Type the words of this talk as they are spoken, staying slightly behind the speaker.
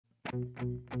What's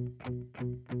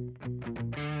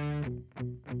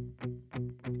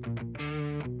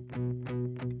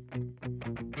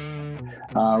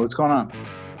going on?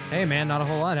 Hey man, not a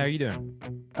whole lot. How are you doing?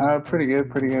 Pretty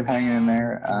good, hanging in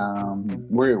there.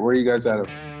 Where are you guys out of?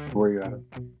 Where are you out of?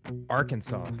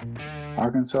 Arkansas.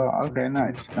 Arkansas? Okay,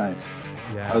 nice, nice.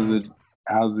 Yeah. How's the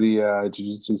how's the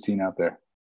jiu-jitsu scene out there?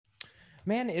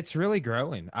 Man, it's really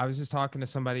growing. I was just talking to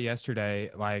somebody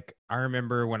yesterday. Like, I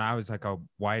remember when I was like a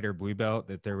white or blue belt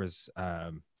that there was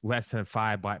less than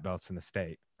 5 black belts in the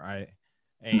state, right?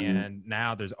 Hmm. And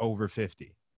now there's over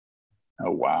 50.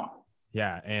 Oh wow.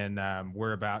 Yeah. And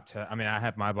we're about to, I mean, I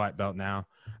have my black belt now.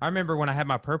 I remember when I had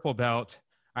my purple belt,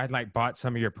 I'd like bought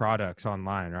some of your products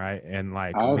online, right? And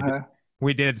like Okay.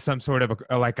 we did some sort of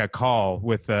like a call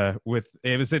with it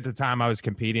was at the time I was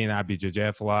competing at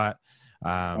IBJJF a lot.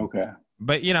 Um, Okay.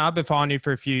 but I've been following you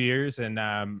for a few years, and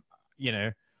you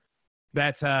know,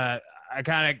 that's I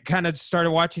kind of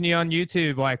started watching you on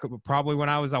YouTube like probably when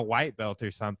I was a white belt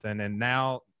or something, and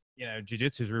now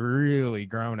jiu-jitsu's really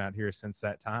grown out here since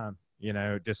that time.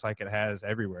 Just like it has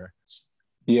everywhere.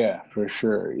 Yeah, for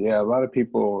sure. Yeah, a lot of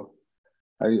people.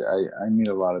 I meet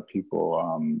a lot of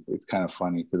people. It's kind of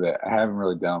funny because I haven't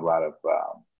really done a lot of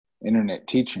internet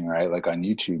teaching, right? Like on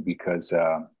YouTube, because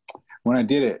when I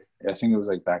did it, I think it was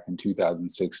like back in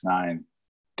 2006, 9,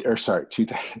 or sorry,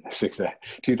 2006,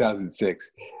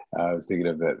 2006. I was thinking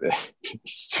of that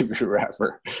stupid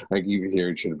rapper. Like you can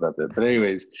hear shit about that. But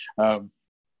anyways, um,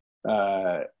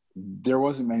 uh, there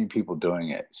wasn't many people doing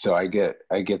it, so I get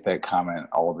that comment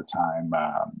all the time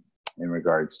in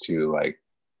regards to like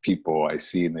people I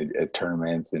see in the at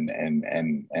tournaments and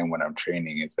when I'm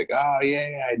training. It's like, oh yeah,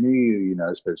 yeah, I knew you,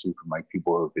 especially from like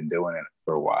people who've been doing it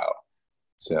for a while.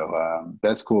 So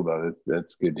that's cool though.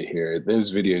 That's good to hear.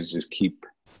 Those videos just keep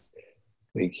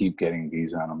getting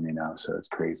views on them, So it's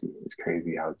crazy. It's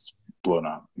crazy how it's blown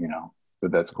up.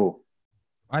 But that's cool.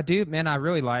 I do, man. I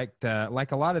really like a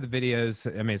lot of the videos.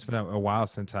 I mean, it's been a while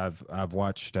since I've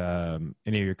watched any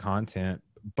of your content,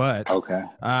 but Okay.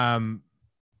 um,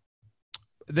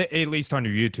 at least on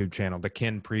your YouTube channel, the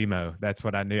Ken Primo. That's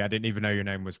what I knew. I didn't even know your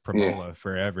name was Yeah. Primola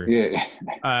forever.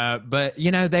 Yeah. But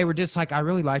they were just like, I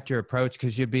really liked your approach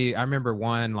because I remember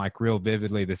one like real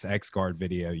vividly, this X Guard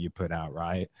video you put out,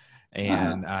 right?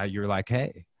 Uh-huh. And you were like,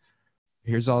 hey,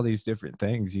 here's all these different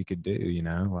things you could do,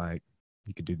 like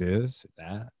you could do this,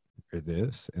 that, or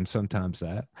this, and sometimes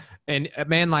that. And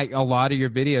man, like a lot of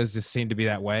your videos just seem to be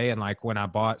that way. And like when I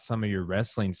bought some of your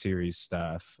wrestling series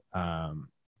stuff,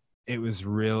 it was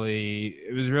really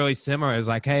similar. It was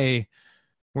like, hey,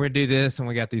 we're gonna do this, and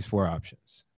we got these 4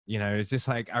 options. It's just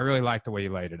like I really like the way you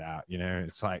laid it out.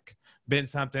 It's like been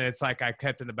something. It's like I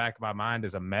kept in the back of my mind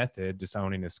as a method, just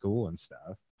owning the school and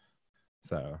stuff.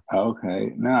 So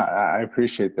Okay. No, I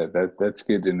appreciate that. That's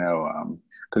good to know.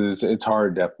 Because it's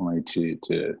hard definitely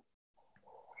to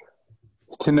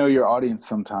know your audience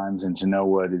sometimes and to know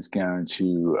what is going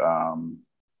to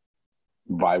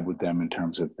vibe with them in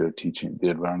terms of their teaching,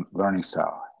 their learning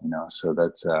style. So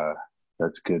that's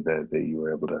good that you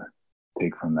were able to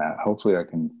take from that. Hopefully, I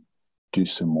can do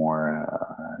some more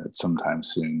sometime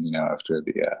soon. After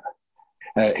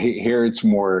the here it's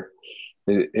more.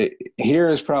 Here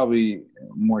is probably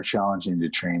more challenging to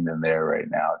train than there right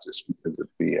now, just because of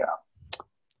the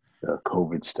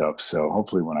COVID stuff. So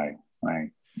hopefully, when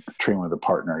I train with a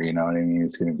partner, you know what I mean,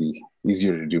 it's going to be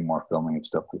easier to do more filming and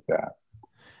stuff like that.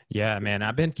 yeah, man,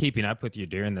 I've been keeping up with you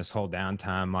during this whole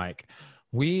downtime. Like,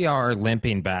 we are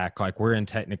limping back. Like, we're in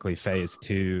technically phase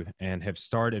 2 and have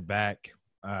started back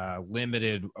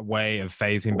limited way of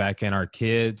phasing back in our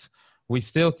kids. We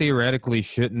still theoretically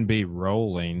shouldn't be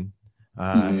rolling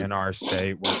Mm-hmm. in our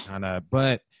state. We're kind of,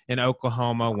 but in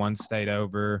Oklahoma, one state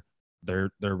over,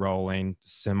 they're rolling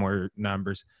similar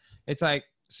numbers. It's like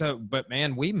so, but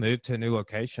man, we moved to a new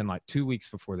location like 2 weeks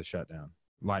before the shutdown.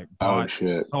 Like Oh bought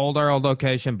shit. sold our old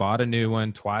location, bought a new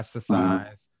one, twice the Uh-huh.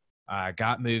 size.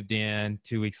 Got moved in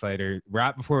 2 weeks later,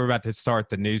 right before we are about to start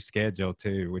the new schedule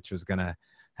too, which was gonna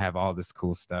have all this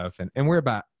cool stuff. And we're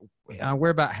about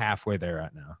halfway there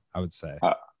right now, I would say.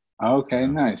 Uh, okay,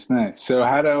 So, nice, nice. So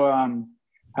how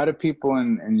do people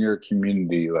in your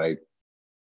community like?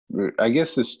 I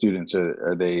guess the students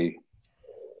are they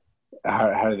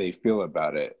how do they feel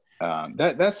about it?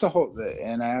 That's the whole.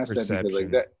 And I asked that because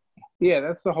like perception. that. Yeah,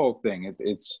 that's the whole thing.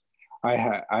 It's I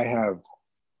have.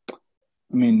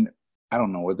 I mean, I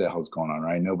don't know what the hell's going on,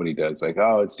 right? Nobody does. Like,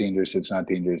 oh, it's dangerous. It's not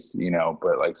dangerous,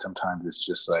 But like sometimes it's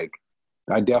just like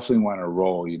I definitely want to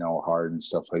roll, hard and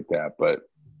stuff like that. But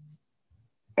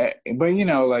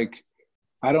like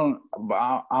I don't.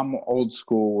 I'm old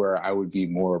school where I would be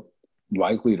more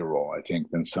likely to roll, I think,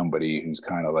 than somebody who's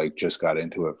kind of like just got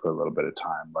into it for a little bit of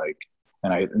time. Like,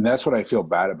 and that's what I feel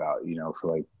bad about, you know,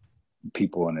 for like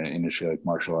people in an industry like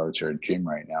martial arts or a gym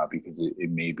right now, because it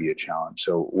may be a challenge.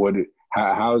 So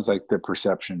how's like the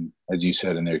perception, as you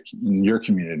said, in your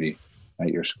community at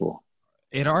your school?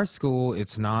 At our school,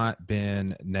 it's not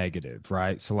been negative,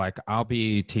 right? So like I'll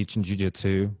be teaching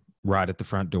jujitsu right at the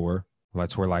front door.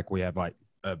 That's where like we have like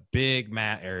a big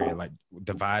mat area, like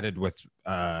divided with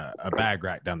a bag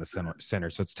rack down the center.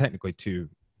 So it's technically two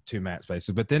mat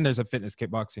spaces. But then there's a fitness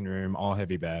kickboxing room, all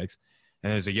heavy bags,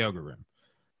 and there's a yoga room.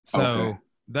 So Okay.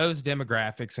 those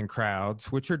demographics and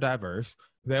crowds, which are diverse,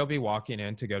 they'll be walking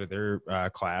in to go to their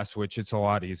class, which it's a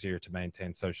lot easier to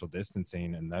maintain social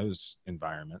distancing in those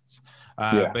environments.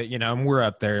 Yeah. But, you know, we're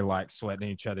up there like sweating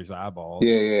each other's eyeballs.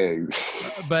 Yeah.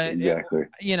 But, Exactly.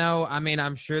 you know, I mean,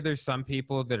 I'm sure there's some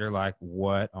people that are like,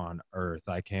 what on earth?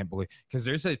 I can't believe, because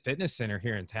there's a fitness center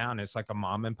here in town. It's like a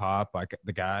mom and pop. Like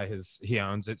the guy he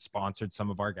owns it, sponsored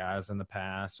some of our guys in the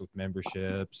past with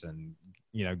memberships and,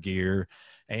 you know, gear.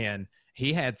 And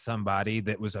he had somebody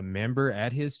that was a member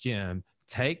at his gym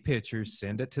take pictures,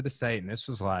 send it to the state. And this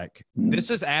was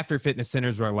after fitness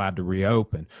centers were allowed to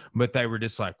reopen, but they were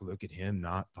just like, look at him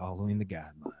not following the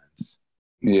guidelines.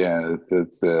 Yeah,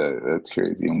 that's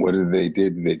crazy. And what did they do?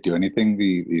 Did they do anything?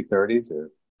 The authorities or?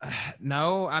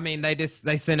 No, I mean, they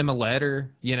sent him a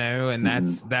letter, you know, and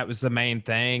that was the main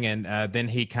thing. And then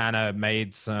he kind of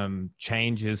made some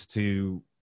changes to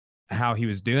how he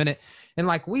was doing it. And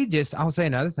like, I'll say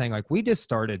another thing, like we just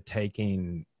started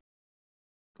taking,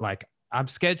 like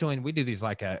we do these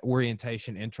like a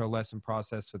orientation intro lesson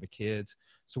process for the kids.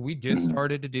 So we just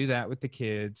started to do that with the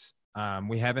kids.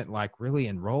 We haven't like really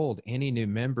enrolled any new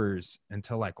members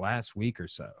until like last week or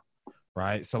so.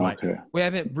 Right. So like we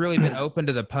haven't really been open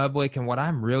to the public. And what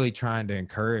I'm really trying to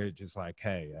encourage is like,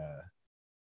 hey,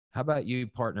 how about you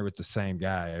partner with the same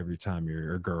guy every time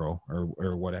you're a girl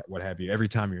or what have you, every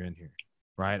time you're in here.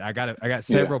 Right. I got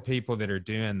several people that are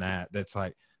doing that. That's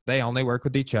like, they only work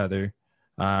with each other.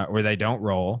 Or they don't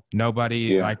roll.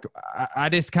 Nobody like I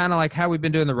just kind of like how we've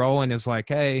been doing the rolling is like,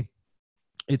 hey,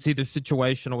 it's either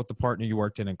situational with the partner you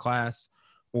worked in class,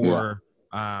 or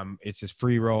it's just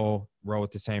free roll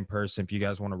with the same person. If you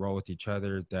guys want to roll with each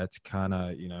other, that's kind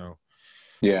of, you know,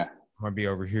 I'm gonna be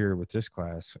over here with this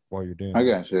class while you're doing. I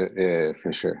got you. Yeah,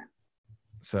 for sure.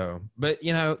 So, but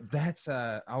you know, that's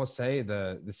I would say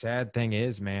the sad thing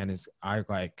is, man, is I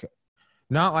like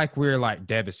not like we're like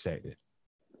devastated,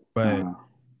 but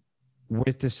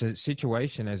with this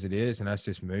situation as it is, and us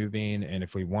just moving, and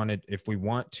if we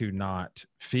want to not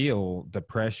feel the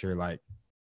pressure, like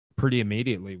pretty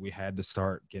immediately, we had to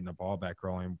start getting the ball back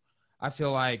rolling. I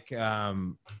feel like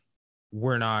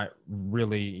we're not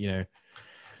really, you know,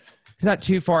 not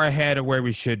too far ahead of where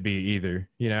we should be either.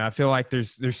 You know, I feel like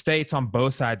there's states on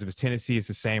both sides of us. Tennessee is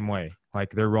the same way.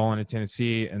 Like they're rolling in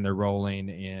Tennessee and they're rolling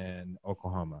in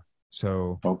Oklahoma.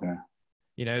 So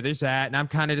you know, there's that. And I'm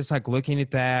kind of just like looking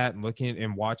at that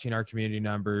and watching our community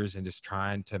numbers and just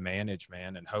trying to manage,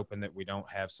 man, and hoping that we don't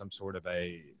have some sort of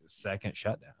a second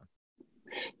shutdown.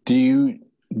 Do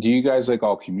you guys like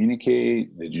all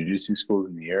communicate, the jiu-jitsu schools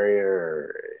in the area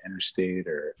or interstate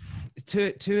or?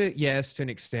 Yes, to an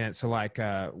extent. So like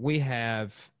we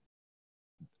have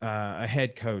a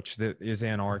head coach that is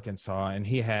in Arkansas, and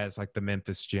he has like the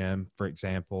Memphis gym, for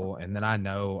example. And then I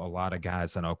know a lot of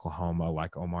guys in Oklahoma,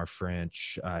 like Omar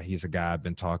French. He's a guy I've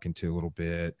been talking to a little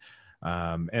bit.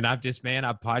 And I've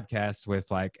podcast with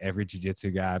like every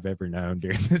jiu-jitsu guy I've ever known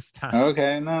during this time.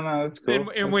 Okay. No, that's cool.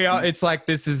 And it's like,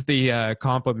 this is the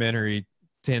complimentary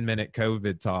 10-minute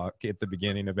COVID talk at the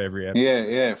beginning of every episode.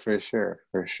 Yeah, for sure.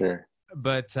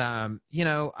 But, you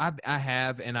know,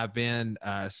 I've been,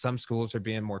 some schools are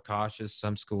being more cautious.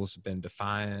 Some schools have been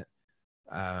defiant.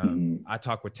 I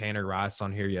talked with Tanner Rice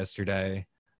on here yesterday.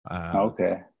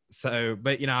 So,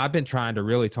 but, you know, I've been trying to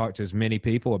really talk to as many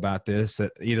people about this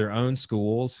that either own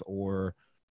schools or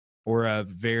of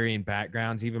varying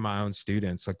backgrounds, even my own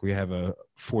students. Like we have a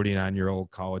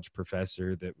 49-year-old college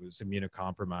professor that was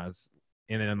immunocompromised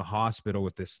and in the hospital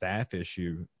with this staph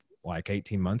issue like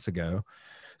 18 months ago.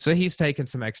 So he's taken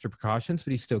some extra precautions,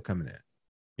 but he's still coming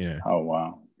in. Yeah. Oh,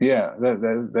 wow. Yeah,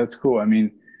 that's cool. I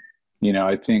mean, you know,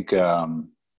 I think if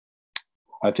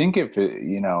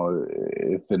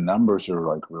if the numbers are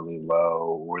like really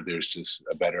low, or there's just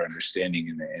a better understanding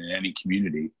in any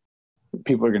community,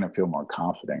 people are going to feel more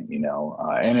confident, you know,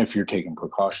 and if you're taking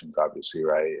precautions, obviously.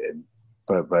 Right. And,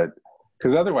 but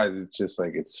because otherwise it's just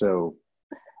like, it's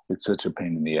such a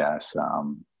pain in the ass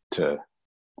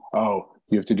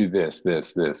you have to do this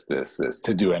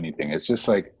to do anything. It's just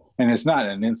like, And it's not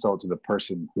an insult to the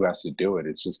person who has to do it.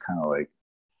 It's just kind of like,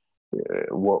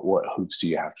 what hoops do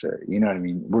you have to, you know what I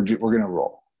mean? We're gonna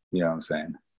roll. You know what I'm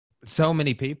saying? So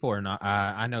many people are not.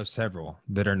 I know several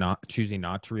that are not choosing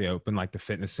not to reopen. Like the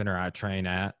fitness center I train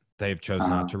at, they've chose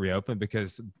not to reopen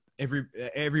because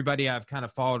everybody I've kind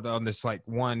of followed on this like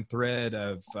one thread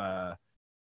of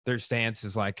their stance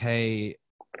is like, hey,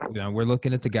 we're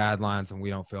looking at the guidelines and we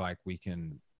don't feel like we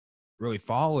can really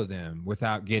follow them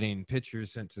without getting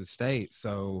pictures sent to the state.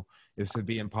 So this would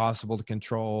be impossible to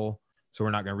control. So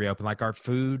we're not going to reopen. Like our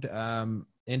food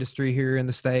industry here in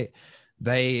the state,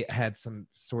 they had some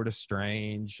sort of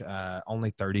strange,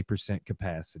 only 30%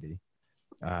 capacity.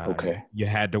 Okay. You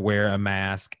had to wear a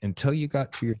mask until you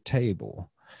got to your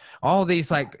table. All these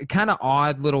like kind of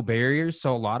odd little barriers.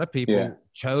 So a lot of people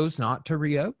chose not to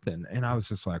reopen. And I was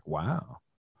just like, wow,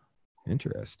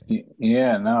 interesting.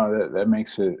 Yeah, no, that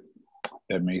makes it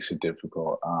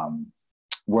difficult.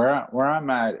 Where I'm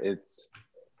at,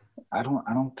 I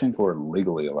don't think we're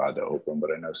legally allowed to open,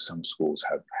 but I know some schools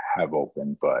have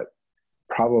opened, but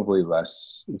probably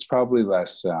less. It's probably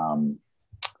less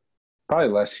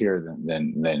here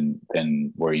than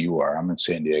where you are. I'm in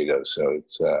San Diego, so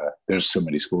it's there's so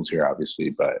many schools here, obviously,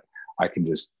 but I can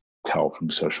just tell from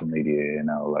social media,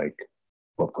 like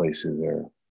what places are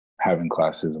having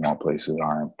classes and what places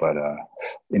aren't. But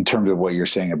in terms of what you're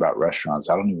saying about restaurants,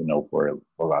 I don't even know if we're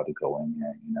allowed to go in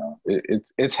here.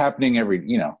 It's happening every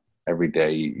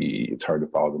day. It's hard to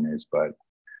follow the news, but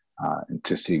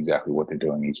to see exactly what they're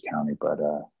doing in each county. But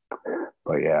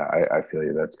yeah, I feel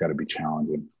you. That's got to be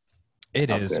challenging. It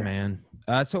is, there. Man.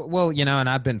 And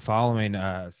I've been following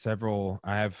several.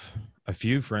 I have a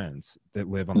few friends that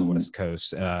live on the West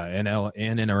Coast, in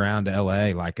and around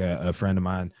LA. Like a friend of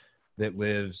mine that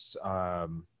lives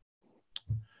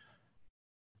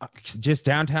just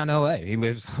downtown LA. He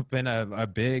lives up in a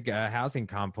big housing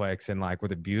complex and like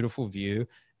with a beautiful view.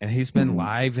 And he's been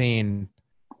living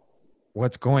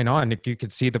what's going on. You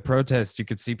could see the protests. You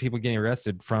could see people getting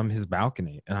arrested from his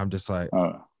balcony. And I'm just like,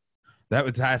 that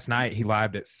was last night. He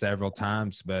lived it several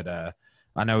times, but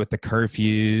I know with the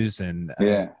curfews and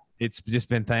it's just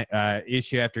been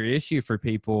issue after issue for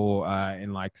people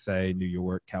in like, say, New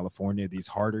York, California, these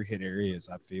harder hit areas.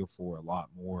 I feel for a lot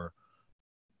more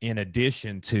in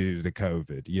addition to the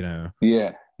COVID,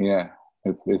 Yeah.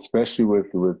 It's especially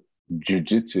with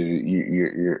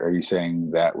jiu-jitsu. Are you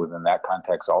saying that within that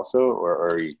context also, or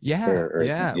are you?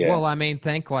 Yeah. Well, I mean,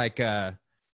 think like.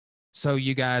 So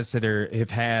you guys that have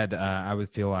had, I would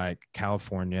feel like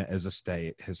California as a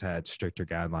state has had stricter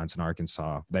guidelines in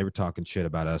Arkansas. They were talking shit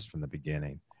about us from the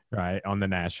beginning, right? On the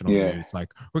national news.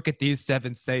 Like, look at these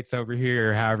 7 states over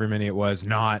here, however many it was,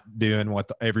 not doing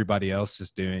what everybody else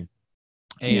is doing.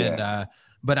 And,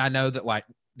 but I know that like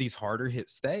these harder hit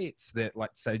states that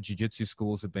like say jiu-jitsu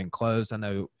schools have been closed. I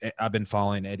know I've been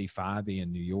following Eddie Fivey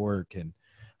in New York and,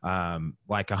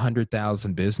 like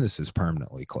 100,000 businesses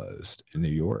permanently closed in New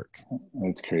York.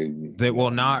 That's crazy. That will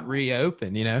not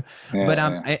reopen,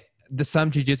 But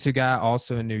some jiu-jitsu guy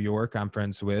also in New York I'm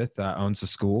friends with owns a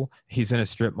school. He's in a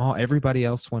strip mall. Everybody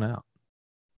else went out.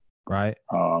 Right.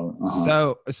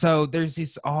 So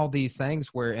there's all these things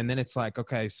where, and then it's like,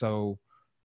 okay, so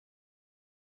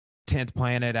 10th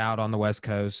Planet out on the West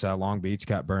Coast, Long Beach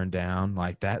got burned down,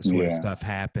 like that sort of stuff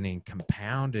happening,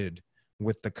 compounded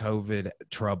with the COVID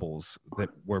troubles that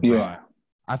were brought.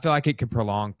 I feel like it could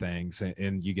prolong things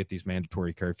and you get these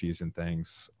mandatory curfews and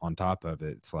things on top of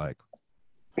it. It's like,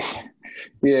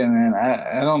 yeah, man,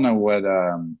 I don't know what,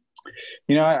 I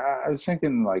was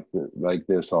thinking like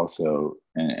this also,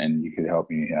 and you could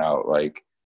help me out. Like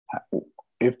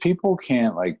if people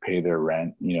can't like pay their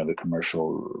rent, the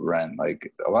commercial rent,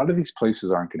 like a lot of these places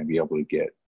aren't going to be able to get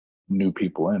new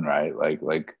people in, right?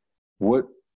 Like what,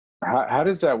 how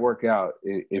does that work out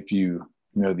if you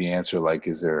know the answer? Like,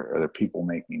 are there people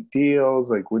making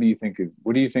deals? Like, what do you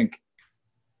think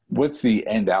what's the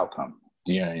end outcome?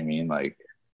 Do you know what I mean? Like,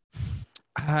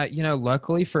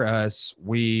 luckily for us,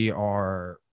 we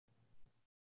are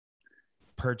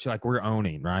we're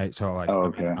owning, right? So like,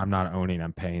 I'm not owning,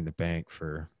 I'm paying the bank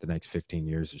for the next 15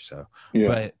 years or so. Yeah.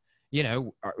 But,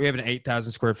 we have an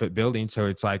 8,000 square foot building. So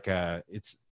it's like,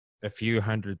 it's a few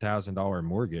 $100,000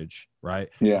 mortgage, right?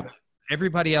 Yeah.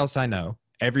 Everybody else I know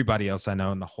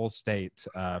in the whole state,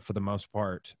 for the most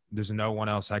part, there's no one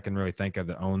else I can really think of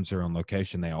that owns their own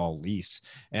location. They all lease.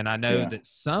 And I know that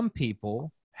some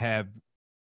people have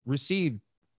received,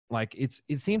 like, it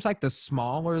seems like the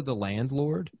smaller the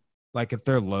landlord, like if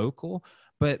they're local,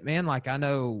 but man, like I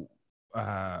know,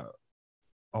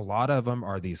 a lot of them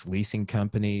are these leasing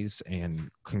companies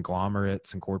and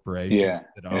conglomerates and corporations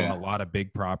that own a lot of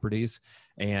big properties.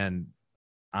 And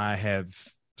I have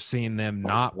seen them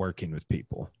not working with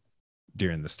people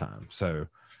during this time. So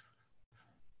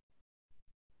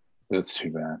that's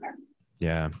too bad.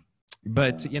 yeah.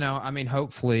 But, I mean,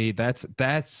 hopefully that's,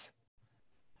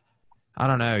 I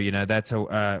don't know, that's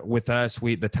with us,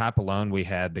 the type of loan we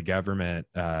had, the government,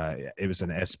 it was an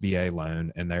SBA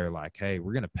loan, and they're like, hey,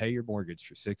 we're going to pay your mortgage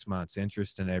for 6 months,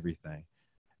 interest and everything.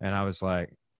 And I was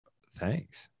like,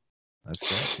 thanks.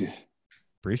 That's great.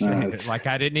 Appreciate it. Like,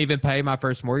 I didn't even pay my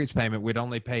first mortgage payment. We'd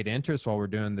only paid interest while we're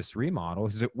doing this remodel.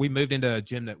 We moved into a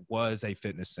gym that was a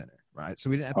fitness center, right?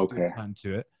 So we didn't have to do a ton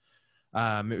to it.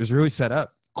 It was really set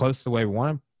up close to the way we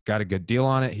wanted. Got a good deal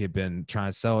on it. He had been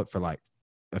trying to sell it for like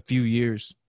a few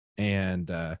years, and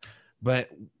but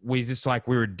we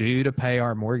were due to pay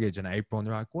our mortgage in April, and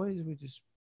they're like, well, we just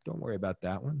don't worry about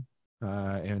that one,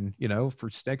 and for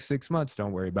next 6 months,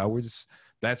 don't worry about it.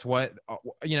 That's what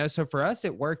so for us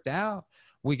it worked out.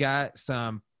 We got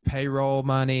some payroll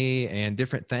money and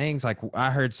different things. Like,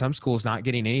 I heard some schools not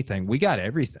getting anything. We got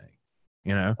everything.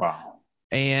 Wow.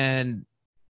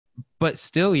 But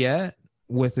still,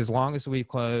 with as long as we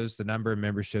closed, the number of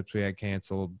memberships we had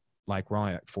canceled, like, we're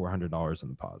only at $400 in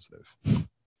the positive,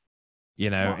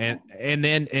 wow. and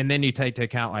then you take into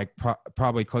account like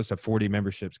probably close to 40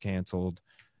 memberships canceled,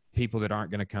 people that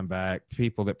aren't going to come back,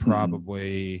 people that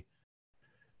probably,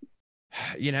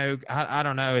 I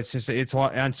don't know. It's a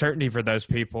lot of uncertainty for those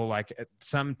people. Like,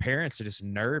 some parents are just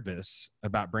nervous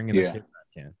about bringing their kids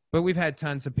back in, but we've had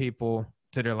tons of people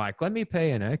that are like, let me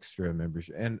pay an extra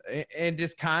membership, and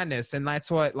just kindness. And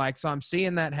that's what, like, so I'm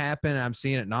seeing that happen. I'm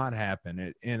seeing it not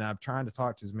happen. And I'm trying to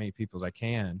talk to as many people as I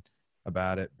can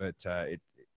about it, but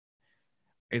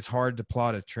it's hard to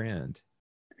plot a trend.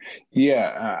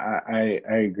 Yeah, I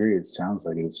agree. It sounds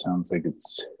like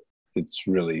it's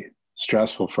really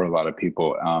stressful for a lot of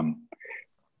people.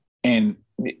 And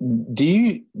do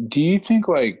you think,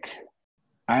 like,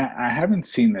 I haven't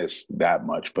seen this that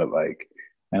much, but like,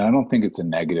 and I don't think it's a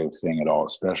negative thing at all,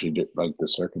 especially like the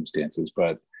circumstances,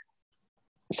 but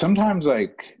sometimes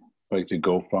like the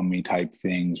GoFundMe type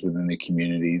things within the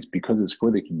communities, because it's for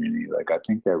the community. Like, I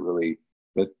think that really,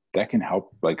 that can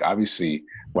help. Like, obviously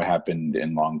what happened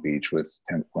in Long Beach with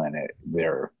 10th Planet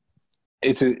there,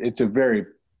 it's a very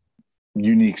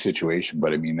unique situation,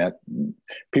 but I mean, that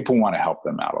people want to help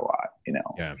them out a lot,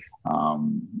 Yeah.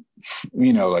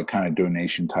 Like kind of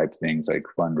donation type things, like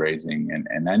fundraising.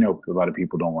 And I know a lot of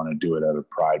people don't want to do it out of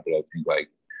pride, but I think, like,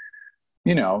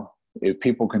 if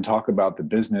people can talk about the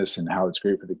business and how it's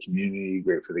great for the community,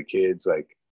 great for the kids, like,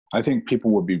 I think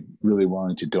people would be really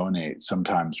willing to donate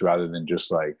sometimes, rather than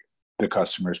just like the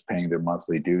customers paying their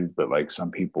monthly dues, but like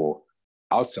some people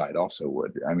outside also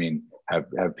would. I mean,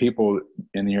 have people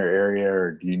in your area,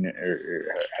 or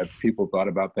have people thought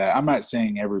about that? I'm not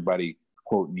saying everybody,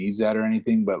 quote, needs that or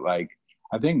anything, but like,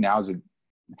 I think now's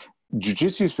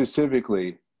jiu-jitsu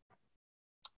specifically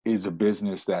is a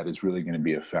business that is really going to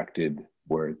be affected,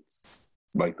 where it's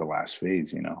like the last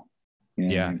phase,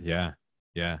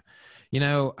 Yeah.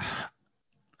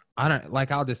 I don't,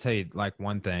 like, I'll just tell you, like,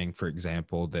 one thing, for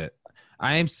example, that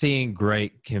I am seeing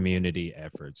great community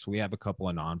efforts. We have a couple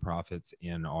of nonprofits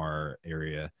in our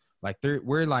area. Like,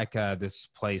 we're like this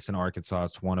place in Arkansas.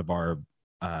 It's one of our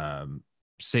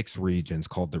 6 regions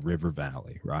called the River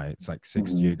Valley, right? It's like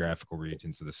 6 geographical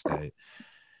regions of the state.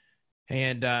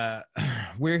 And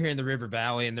we're here in the River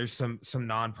Valley, and there's some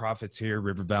nonprofits here,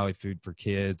 River Valley Food for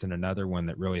Kids, and another one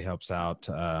that really helps out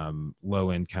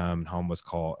low income homeless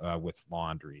with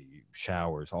laundry,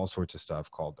 showers, all sorts of stuff,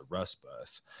 called the Rust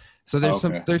Bus. So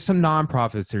there's some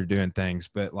nonprofits that are doing things,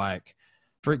 but like,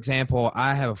 for example,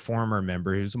 I have a former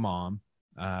member who's a mom,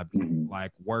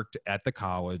 like, worked at the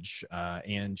college,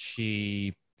 and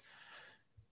she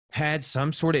had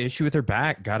some sort of issue with her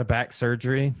back, got a back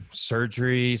surgery. She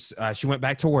went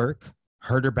back to work,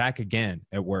 hurt her back again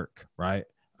at work, right?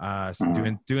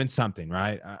 Doing something,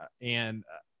 right? And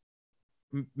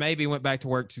maybe went back to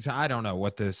work. She said, I don't know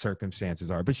what the circumstances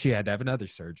are, but she had to have another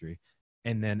surgery,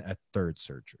 and then a third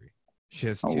surgery. She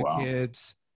has 2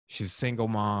 kids. She's a single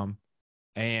mom.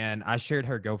 And I shared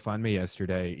her GoFundMe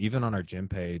yesterday, even on our gym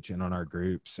page and on our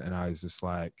groups. And I was just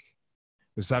like,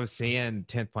 because I was seeing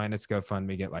 10th Planet's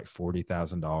GoFundMe get like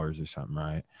 $40,000 or something,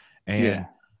 right? And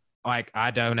like,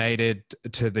 I donated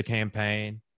to the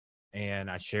campaign, and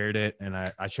I shared it, and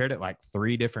I shared it like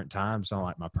 3 different times on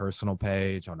like my personal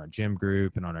page, on our gym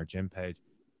group, and on our gym page,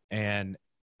 and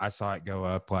I saw it go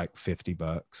up like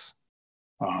 $50.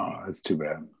 Oh, that's too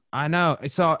bad. I know.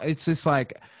 So it's just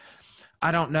like,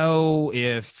 I don't know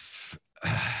if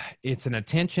it's an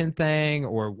attention thing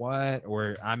or what,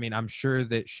 or, I mean, I'm sure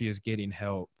that she is getting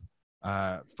help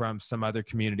from some other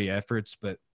community efforts,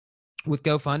 but with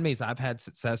GoFundMe's, I've had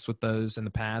success with those in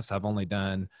the past. I've only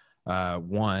done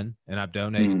one, and I've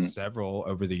donated several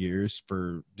over the years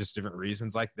for just different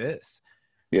reasons like this.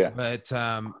 Yeah. But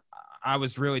I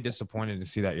was really disappointed to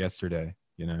see that yesterday,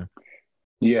 you know?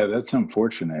 Yeah, that's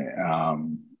unfortunate.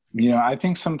 I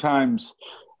think sometimes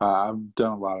I've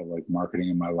done a lot of like marketing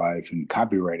in my life and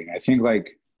copywriting. I think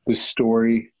like the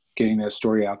story, getting that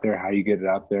story out there, how you get it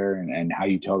out there and how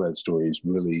you tell that story is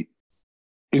really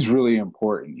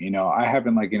important. I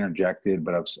haven't like interjected,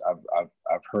 but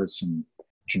I've heard some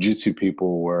jiu-jitsu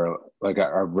people where like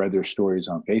I've read their stories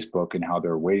on Facebook and how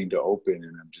they're waiting to open,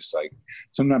 and I'm just like,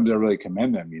 sometimes I really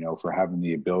commend them, for having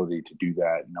the ability to do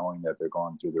that, knowing that they're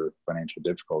going through their financial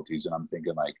difficulties. And I'm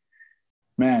thinking like,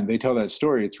 man, they tell that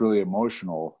story, it's really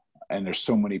emotional, and there's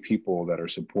so many people that are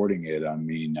supporting it. I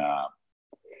mean,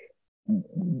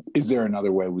 is there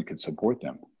another way we could support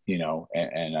them?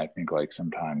 And I think like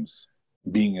sometimes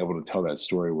being able to tell that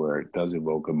story where it does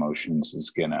evoke emotions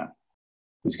is gonna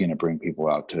bring people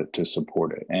out to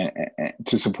support it and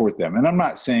to support them. And I'm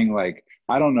not saying like,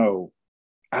 I don't know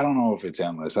if it's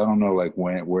endless. I don't know like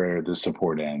where the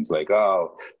support ends. Like,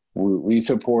 oh, we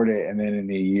support it, and then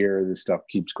in a year this stuff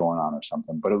keeps going on or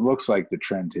something. But it looks like the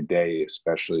trend today,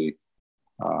 especially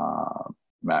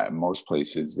at most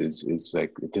places, is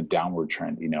like it's a downward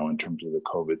trend, in terms of the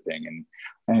COVID thing.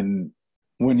 And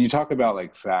when you talk about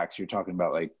like facts, you're talking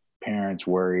about like parents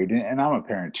worried, and I'm a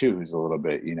parent too who's a little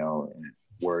bit,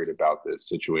 worried about this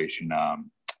situation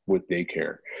with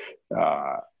daycare,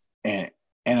 and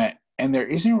there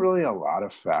isn't really a lot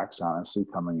of facts, honestly,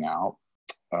 coming out,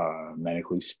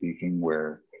 medically speaking,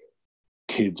 where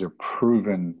kids are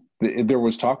proven. There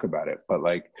was talk about it, but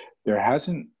like there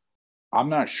hasn't. I'm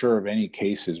not sure of any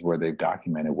cases where they've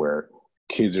documented where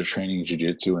kids are training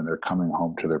jiu-jitsu and they're coming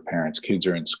home to their parents. Kids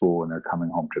are in school and they're coming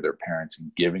home to their parents and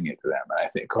giving it to them. And I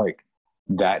think like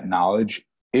that knowledge,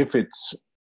 if it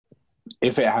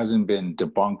hasn't been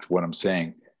debunked, what I'm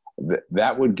saying,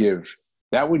 that would give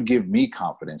me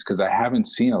confidence, because I haven't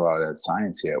seen a lot of that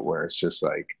science yet, where it's just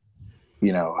like,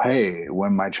 hey,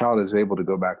 when my child is able to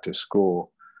go back to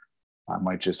school, I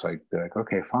might just like be like,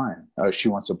 okay, fine. She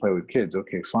wants to play with kids.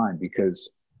 Okay, fine. Because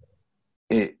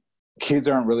kids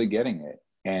aren't really getting it.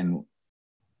 And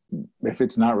if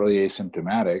it's not really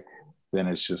asymptomatic, then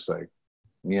it's just like,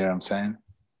 you know what I'm saying?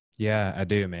 Yeah, I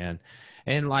do, man.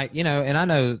 And like, and I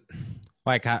know,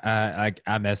 like I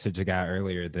messaged a guy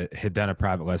earlier that had done a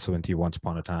private lesson with you once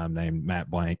upon a time named Matt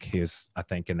Blank. He was, I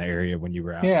think, in the area when you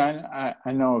were out. Yeah,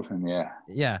 I know of him. Yeah.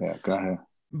 Yeah. Go ahead.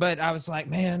 But I was like,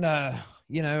 man,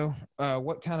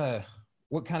 what kind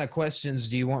of questions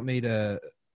do you want me to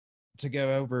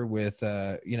go over with,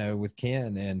 with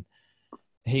Ken? And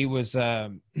he was,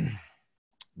 man,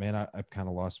 I've kind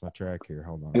of lost my track here.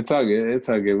 Hold on. It's all good. It's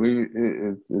all good.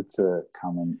 It's a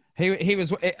common.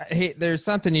 There's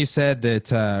something you said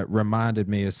that reminded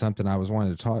me of something I was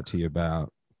wanting to talk to you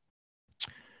about.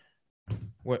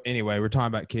 Well, anyway, we're talking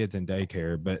about kids in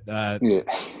daycare, but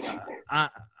I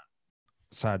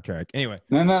sidetrack. Anyway.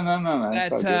 No.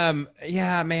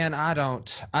 Yeah, man, I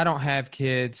don't have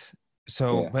kids.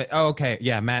 So, yeah. But okay.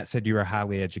 Yeah. Matt said you were a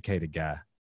highly educated guy.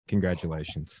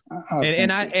 Congratulations.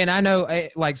 And I know,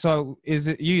 like, so is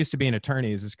it, you used to be an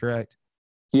attorney, is this correct?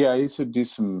 Yeah, I used to do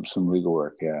some legal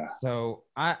work. Yeah. So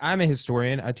I'm a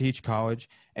historian. I teach college,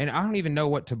 and I don't even know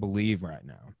what to believe right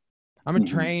now. I'm a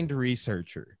trained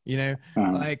researcher, and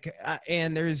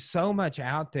there's so much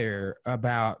out there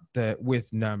about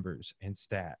with numbers and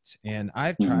stats. And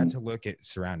I've tried to look at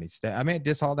surrounding stats. I mean,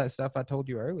 just all that stuff I told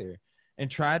you earlier,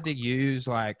 and tried to use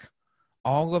like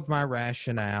all of my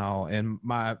rationale and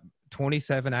my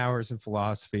 27 hours of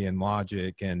philosophy and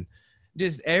logic and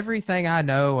just everything I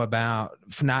know about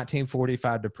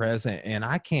 1945 to present. And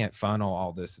I can't funnel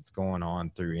all this that's going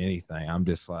on through anything. I'm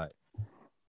just like,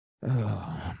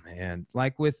 oh man,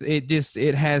 like with it,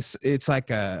 it's like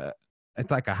a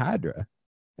hydra.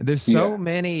 There's so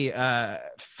many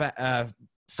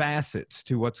facets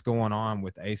to what's going on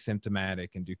with asymptomatic,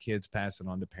 and do kids pass it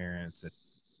on to parents,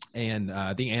 and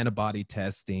the antibody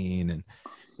testing, and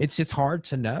it's just hard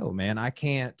to know, man. I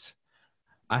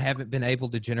haven't been able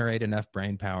to generate enough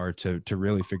brain power to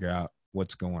really figure out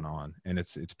what's going on, and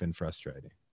it's been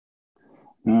frustrating.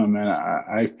 No, man,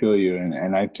 I feel you,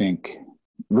 and I think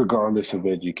regardless of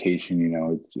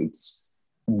education, it's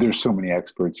there's so many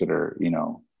experts that are,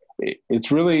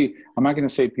 it's really, I'm not going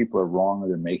to say people are wrong or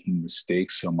they're making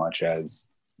mistakes so much as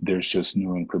there's just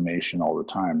new information all the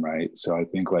time, right? So I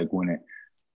think like when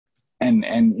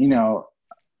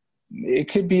it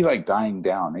could be like dying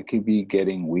down, it could be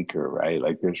getting weaker, right?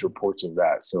 Like there's reports of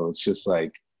that. So it's just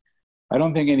like, I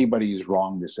don't think anybody's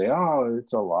wrong to say, oh,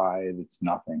 it's a lie, it's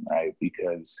nothing, right?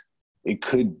 Because it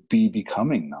could be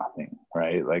becoming nothing,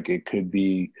 right? Like it could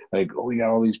be like, oh, we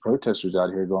got all these protesters out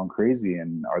here going crazy,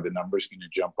 and are the numbers going to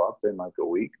jump up in like a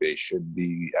week? They should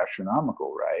be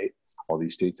astronomical, right? All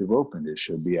these states have opened, it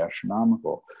should be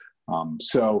astronomical.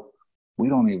 So we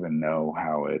don't even know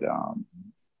how it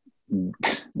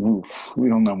we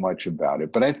don't know much about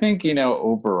it, but I think, you know,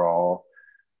 overall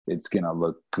it's going to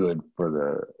look good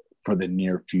for the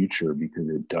near future, because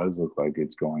it does look like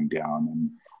it's going down.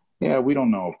 And yeah, we don't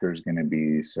know if there's going to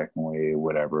be second wave,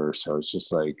 whatever. So it's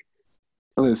just like,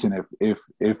 listen, if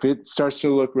it starts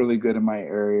to look really good in my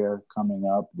area coming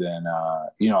up, then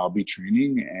you know, I'll be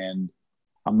training, and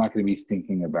I'm not going to be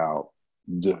thinking about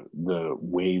the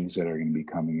waves that are going to be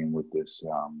coming in with this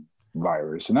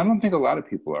virus. And I don't think a lot of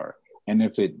people are. And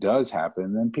if it does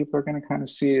happen, then people are going to kind of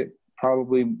see it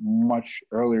probably much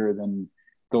earlier than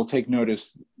they'll take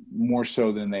notice, more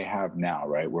so than they have now,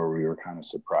 right? Where we were kind of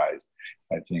surprised.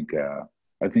 I think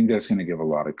that's going to give a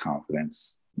lot of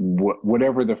confidence.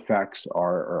 Whatever the facts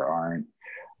are or aren't,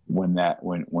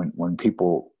 when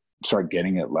people start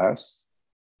getting it less,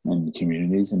 and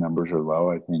communities and numbers are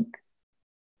low, I think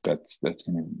that's going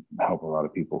to help a lot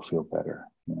of people feel better,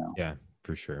 you know? Yeah,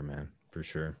 for sure, man. For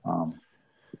sure.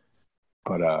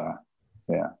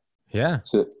 Yeah. Yeah.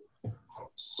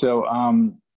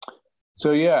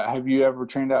 So yeah, have you ever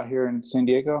trained out here in San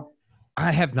Diego?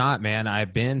 I have not, man.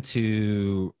 I've been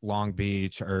to Long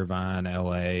Beach, Irvine,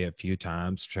 LA a few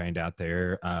times, trained out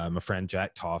there. My friend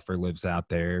Jack Toffer lives out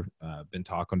there. Been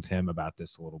talking to him about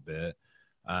this a little bit.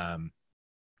 And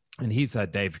he's a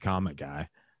Dave Comet guy.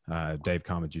 Dave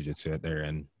Comet Jiu-Jitsu out there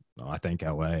in, I think,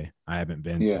 LA. I haven't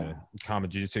been to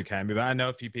Comet Jiu-Jitsu Academy, but I know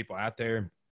a few people out there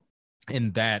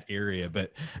in that area.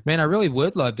 But man, I really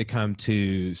would love to come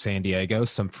to San Diego.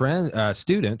 Some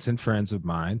students and friends of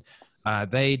mine,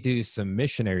 they do some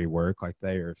missionary work, like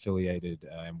they are affiliated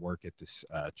and work at this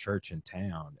church in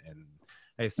town, and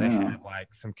they have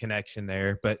like some connection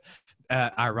there. But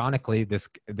ironically, this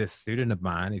student of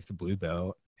mine, he's the blue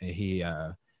belt, and he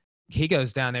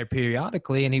goes down there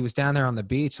periodically, and he was down there on the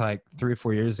beach like 3 or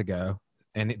 4 years ago.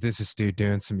 And there's this dude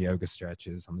doing some yoga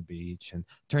stretches on the beach, and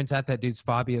turns out that dude's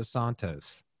Fabio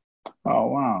Santos. Oh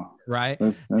wow! Right,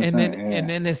 and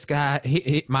then this guy,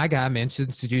 my guy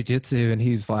mentions jiu-jitsu, and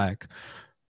he's like,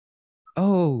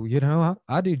 "Oh, you know,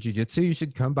 I do jiu-jitsu. You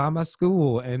should come by my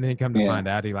school." And then come to find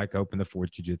out, he like opened the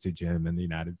 4th jiu-jitsu gym in the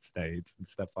United States and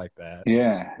stuff like that.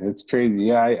 Yeah, it's crazy.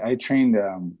 Yeah, I trained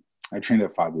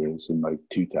at Fabio's in like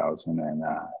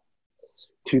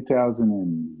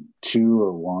 2002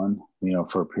 or 1, you know,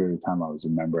 for a period of time. I was a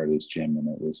member at his gym, and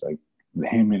it was like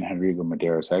him and Henrico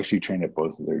Medeiros. I actually trained at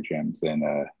both of their gyms, and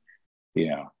you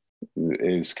know,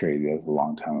 it was crazy. That was a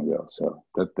long time ago. So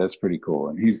that's pretty cool.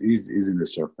 And he's into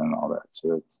surfing and all that.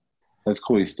 So that's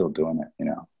cool. He's still doing it, you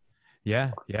know.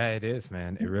 Yeah, it is,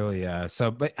 man. It really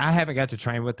but I haven't got to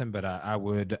train with him, but I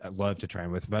would love to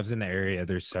train with him. If I was in the area,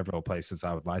 there's several places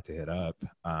I would like to hit up.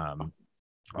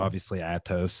 Obviously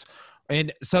Atos.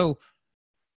 And so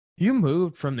you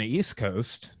moved from the East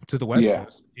Coast to the West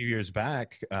Coast a few years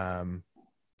back,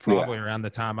 probably around the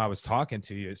time I was talking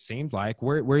to you, it seemed like.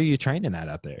 Where are you training at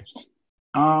out there?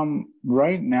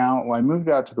 Right now, I moved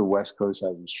out to the West Coast. I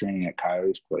was training at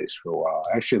Coyote's place for a while.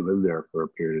 I actually lived there for a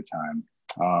period of time,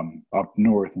 up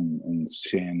north in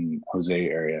San Jose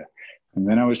area. And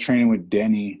then I was training with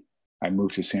Denny. I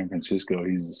moved to San Francisco.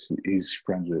 He's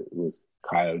friends with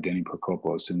Coyote, Denny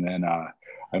Procopos. And then I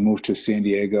moved to San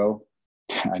Diego.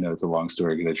 I know it's a long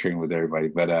story because I train with everybody,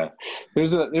 but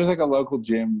there's like a local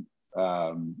gym.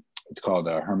 It's called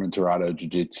Herman Torado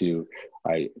Jiu-Jitsu.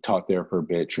 I taught there for a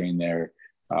bit, trained there.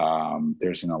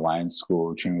 There's an alliance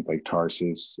school, trained with like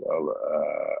Tarsus,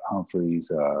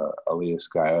 Humphreys, Elias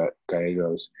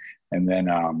Gallegos. And then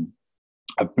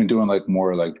I've been doing like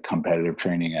more like competitive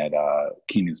training at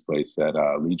Keenan's place at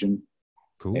Legion.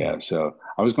 Cool. Yeah, so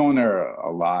I was going there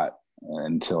a lot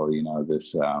until, you know,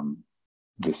 this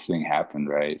thing happened,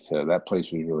 right? So that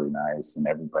place was really nice, and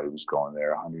everybody was going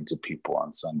there, hundreds of people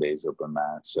on Sundays, open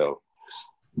mat. So,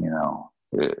 you know,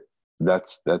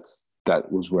 that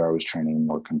was where I was training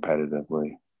more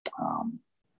competitively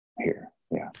here.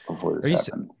 Yeah, before this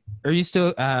happened. Are you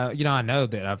still, you know, I know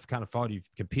that I've kind of followed you've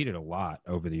competed a lot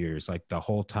over the years. Like the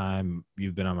whole time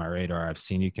you've been on my radar, I've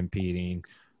seen you competing,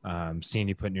 seen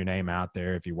you putting your name out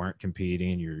there. If you weren't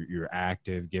competing, you're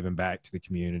active, giving back to the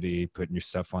community, putting your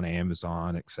stuff on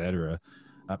Amazon, etc.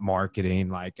 Marketing.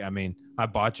 Like, I mean, I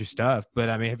bought your stuff, but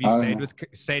I mean, have you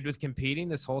stayed with competing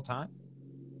this whole time?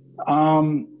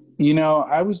 You know,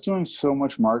 I was doing so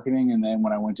much marketing, and then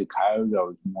when I went to Coyote, I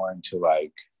was more into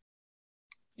like,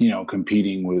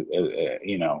 competing with,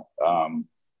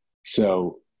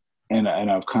 so, and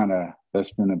I've kind of,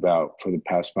 that's been about, for the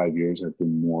past 5 years, I've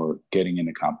been more getting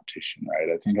into competition, right?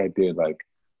 I think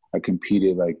I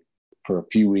competed like for a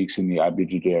few weeks in the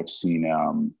IBJJF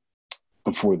scene,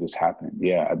 before this happened.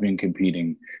 Yeah, I've been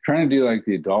competing, trying to do like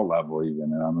the adult level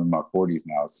even, and I'm in my 40s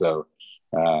now. So,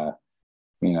 uh,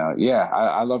 yeah,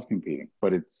 I love competing,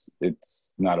 but it's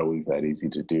not always that easy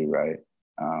to do, right?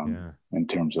 In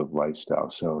terms of lifestyle.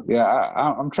 So yeah,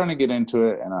 I'm trying to get into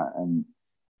it, and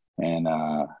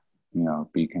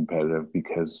be competitive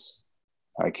because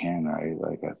I can. I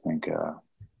think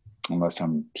unless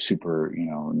I'm super,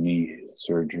 knee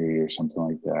surgery or something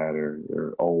like that,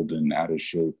 or old and out of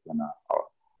shape, then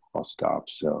I'll stop.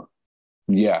 So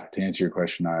yeah, to answer your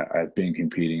question, I've been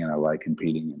competing and I like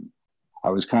competing, and I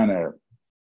was kind of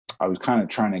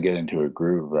trying to get into a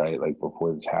groove, right? Like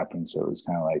before this happened. So it was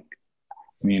kind of like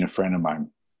me and a friend of mine,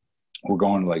 we're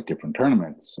going to like different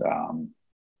tournaments,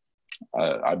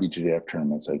 IBJJF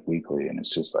tournaments like weekly. And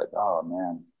it's just like, oh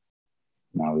man,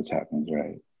 now this happens,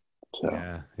 right? So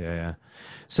Yeah.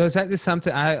 So is that just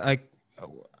something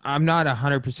I'm not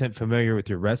 100% familiar with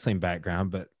your wrestling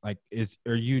background, but like,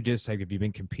 are you just like, have you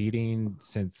been competing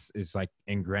since it's like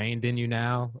ingrained in you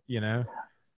now,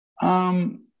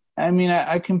 I mean,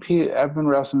 I compete, I've been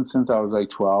wrestling since I was like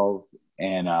 12,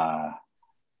 and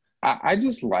I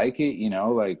just like it,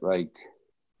 like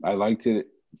I liked it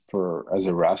as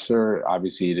a wrestler.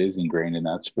 Obviously it is ingrained in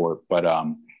that sport, but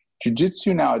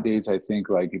jiu-jitsu nowadays, I think,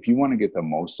 like, if you want to get the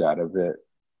most out of it,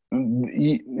 I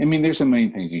mean, there's so many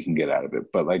things you can get out of it,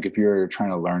 but like if you're trying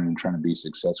to learn and trying to be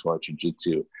successful at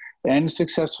jiu-jitsu and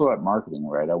successful at marketing,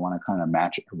 right? I want to kind of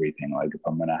match everything. Like if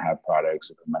I'm going to have products,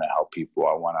 if I'm going to help people,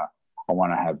 I want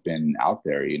to have been out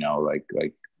there,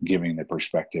 like giving the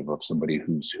perspective of somebody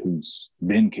who's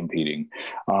been competing.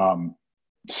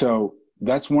 So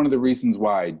that's one of the reasons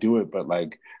why I do it. But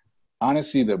like,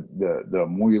 honestly, the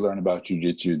more you learn about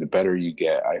jiu-jitsu, the better you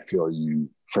get. I feel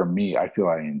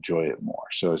I enjoy it more.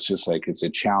 So it's just like, it's a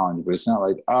challenge, but it's not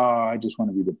like, oh, I just want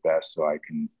to be the best so I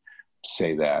can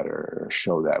say that or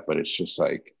show that. But it's just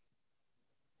like,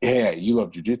 yeah, you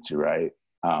love jiu-jitsu, right?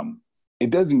 It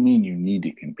doesn't mean you need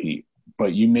to compete,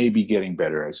 but you may be getting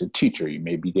better as a teacher. You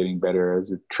may be getting better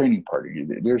as a training partner.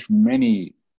 There's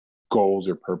many goals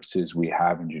or purposes we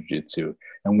have in jiu-jitsu.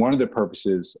 And one of the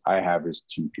purposes I have is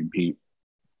to compete,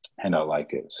 and I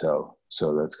like it. So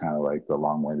that's kind of like the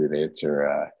long-winded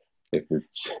answer. If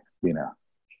it's,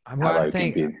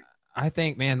 I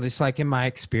think, man, just like in my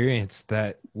experience,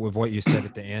 that with what you said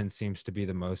at the end seems to be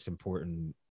the most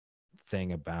important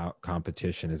thing about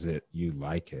competition is that you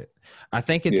like it. I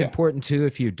think it's important too.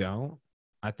 If you don't,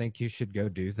 I think you should go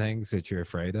do things that you're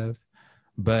afraid of.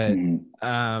 But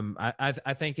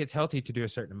I think it's healthy to do a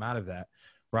certain amount of that,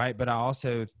 right? But I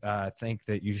also think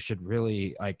that you should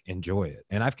really like enjoy it.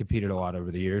 And I've competed a lot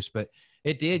over the years, but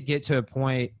it did get to a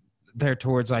point there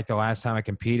towards like the last time I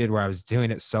competed where I was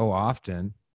doing it so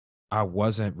often, I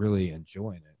wasn't really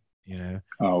enjoying it,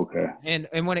 Oh, okay.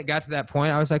 And when it got to that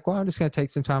point, I was like, well, I'm just going to take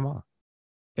some time off.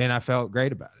 And I felt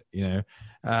great about it,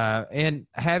 and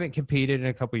I haven't competed in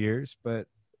a couple of years, but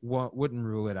wouldn't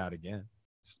rule it out again.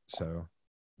 So.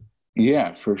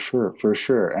 Yeah, for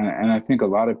sure. And I think a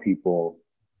lot of people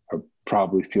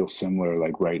probably feel similar,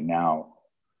 like right now,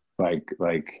 like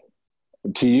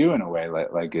to you in a way,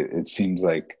 like it seems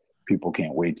like people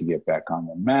can't wait to get back on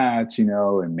the mats,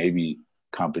 and maybe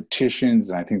competitions.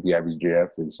 And I think the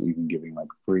IBJJF is even giving like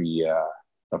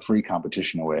a free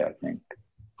competition away, I think,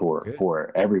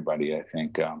 for everybody. I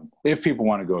think if people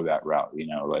want to go that route,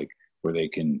 like where they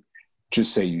can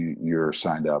just say you're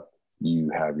signed up, you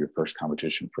have your first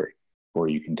competition free, or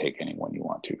you can take anyone you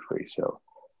want to free. So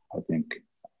I think,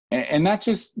 and not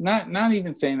just not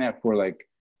even saying that for like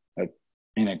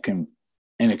in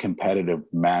a competitive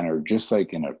manner, just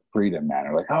like in a freedom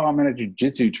manner, like, oh, I'm in a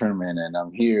jiu-jitsu tournament and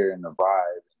I'm here in the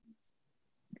vibe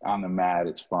on the mat,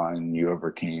 it's fun, you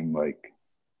overcame, like,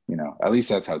 at least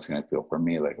that's how it's going to feel for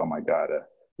me. Like, oh my God,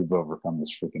 we've overcome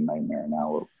this freaking nightmare. Now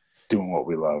we're doing what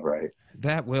we love, right?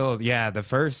 That will, yeah. The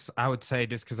first, I would say,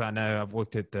 just because I know I've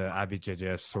looked at the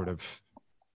IBJJF sort of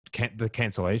the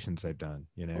cancellations they've done,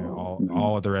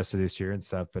 all of the rest of this year and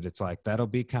stuff. But it's like that'll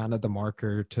be kind of the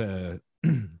marker to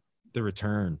the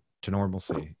return to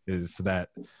normalcy, is that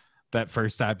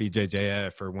first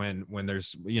IBJJF, or when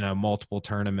there's multiple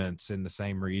tournaments in the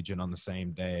same region on the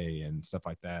same day and stuff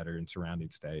like that, or in surrounding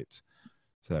states.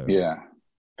 So yeah.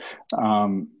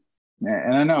 And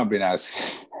I know I've been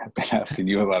asking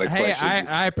you a lot of questions.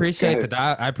 I appreciate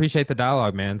I appreciate the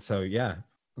dialogue, man. So yeah,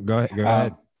 go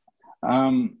ahead.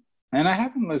 And I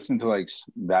haven't listened to like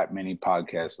that many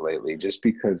podcasts lately, just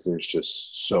because there's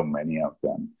just so many of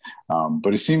them.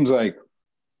 But it seems like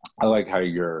I like how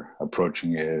you're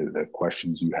approaching it, the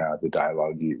questions you have, the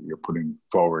dialogue you're putting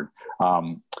forward.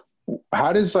 Um,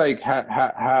 how does like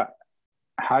how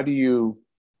do you?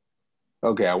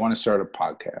 Okay, I want to start a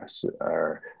podcast.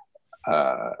 Or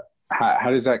how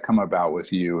does that come about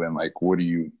with you? And like, what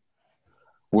is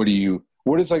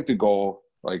like the goal?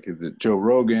 Like, is it Joe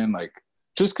Rogan? Like,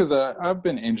 just because I've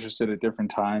been interested at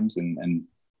different times, and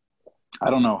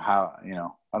I don't know how,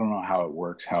 I don't know how it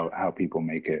works, how people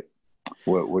make it.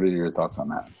 What are your thoughts on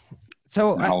that?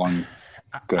 So And how long?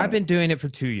 I've been doing it for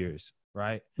 2 years,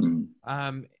 right?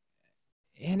 Mm-hmm.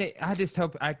 And I just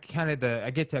tell, I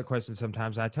get that question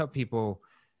sometimes. I tell people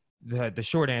the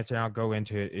short answer, and I'll go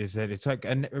into it, is that it's like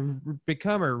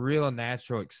become a real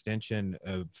natural extension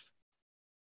of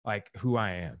like who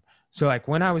I am. So like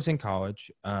when I was in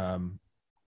college,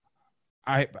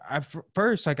 I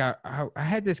first, like I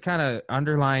had this kind of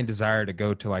underlying desire to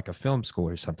go to like a film school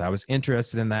or something. I was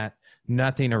interested in that.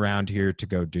 Nothing around here to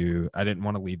go do. I didn't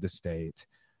want to leave the state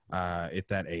at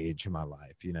that age in my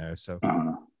life, so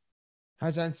Uh-huh. I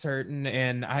was uncertain.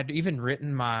 And I'd even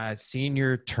written my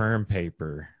senior term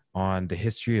paper on the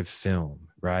history of film,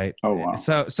 right? Oh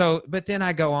wow. But then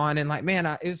I go on and like, man,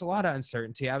 it was a lot of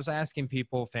uncertainty. I was asking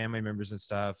people, family members and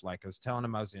stuff, like I was telling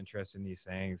them I was interested in these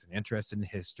things and interested in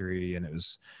history. And it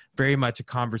was very much a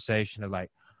conversation of like,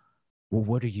 well,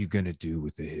 what are you going to do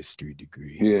with a history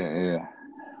degree? Yeah.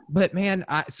 But man,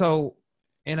 so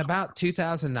in about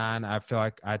 2009, I feel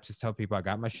like I just tell people I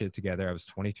got my shit together. I was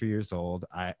 23 years old.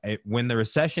 When the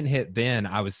recession hit, then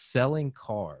I was selling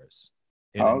cars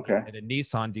at a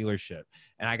Nissan dealership,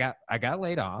 and I got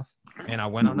laid off, and I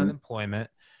went on unemployment,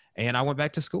 and I went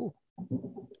back to school.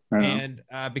 And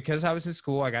because I was in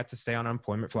school, I got to stay on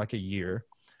unemployment for like a year,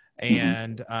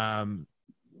 and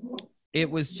it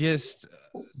was just,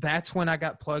 that's when I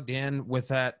got plugged in with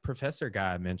that professor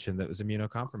guy I mentioned that was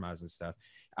immunocompromised and stuff.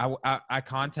 I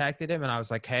contacted him and I was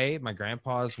like, hey, my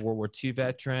grandpa's World War II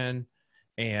veteran,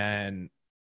 and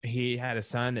he had a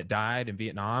son that died in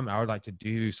Vietnam. I would like to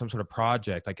do some sort of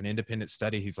project, like an independent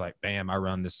study. He's like, bam, I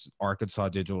run this Arkansas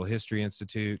Digital History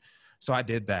Institute. So I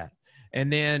did that.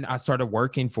 And then I started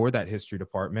working for that history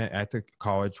department at the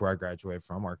college where I graduated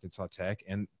from, Arkansas Tech.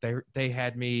 And they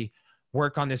had me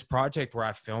work on this project where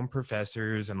I filmed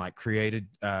professors and like created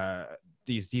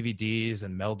these DVDs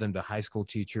and mailed them to high school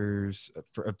teachers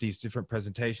of these different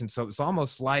presentations. So it's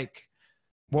almost like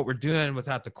what we're doing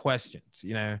without the questions,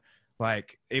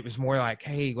 like it was more like,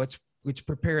 hey, let's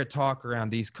prepare a talk around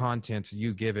these contents.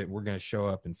 You give it, we're going to show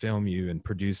up and film you and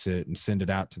produce it and send it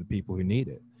out to the people who need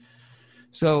it.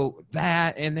 So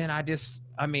that, and then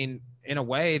in a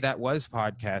way that was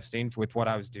podcasting with what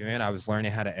I was doing. I was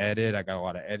learning how to edit. I got a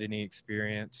lot of editing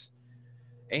experience.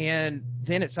 And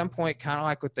then at some point, kind of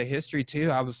like with the history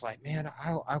too, I was like, man,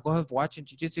 I love watching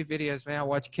jiu-jitsu videos, man. I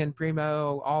watch Ken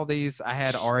Primo, all these. I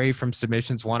had Ari from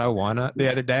Submissions 101 the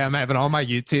other day. I'm having all my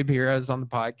YouTube heroes on the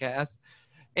podcast.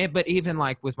 But even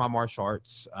like with my martial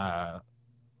arts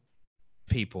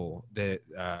people that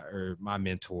are my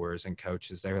mentors and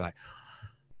coaches, they were like,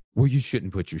 well, you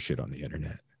shouldn't put your shit on the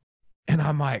internet. And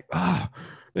I'm like,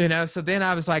 so then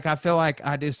I was like, I feel like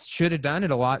I just should have done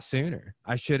it a lot sooner.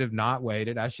 I should have not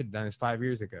waited. I should have done this 5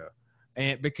 years ago.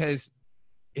 And because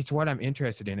it's what I'm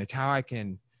interested in. It's how I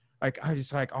can, like, I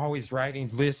just like always writing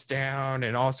lists down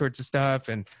and all sorts of stuff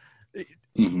and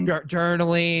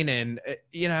journaling and,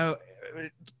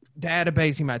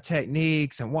 databasing my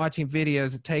techniques and watching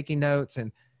videos and taking notes.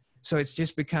 And so it's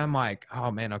just become like,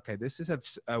 oh man, okay, this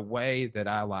is a way that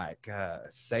I like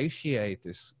satiate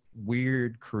this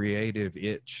weird creative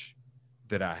itch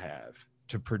that I have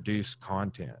to produce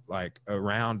content like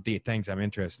around the things I'm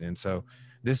interested in. So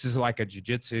this is like a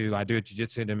jiu-jitsu. I do a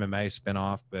jiu-jitsu and MMA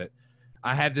spinoff, but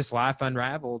I have this Life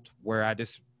Unraveled where I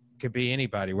just could be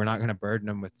anybody. We're not going to burden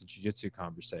them with the jiu-jitsu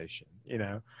conversation,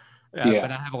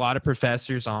 But I have a lot of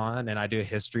professors on, and I do a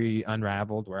History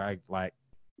Unraveled where I like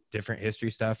different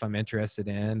history stuff I'm interested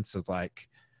in. So it's like,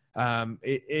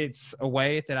 it's a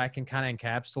way that I can kind of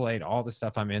encapsulate all the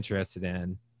stuff I'm interested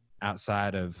in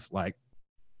outside of like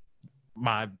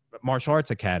my martial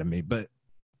arts academy. But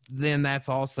then that's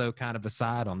also kind of a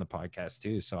side on the podcast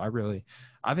too. So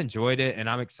I've enjoyed it, and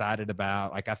I'm excited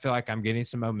about, like, I feel like I'm getting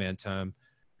some momentum.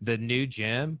 The new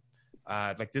gym,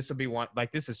 like this will be one,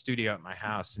 like this is a studio at my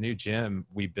house. The new gym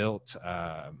we built,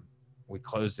 we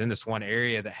closed in this one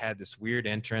area that had this weird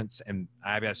entrance, and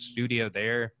I have a studio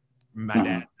there. My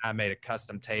dad, I made a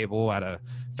custom table. I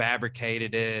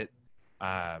fabricated it.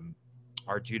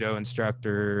 our judo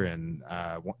instructor, and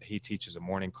he teaches a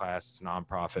morning class. It's a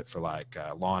nonprofit for like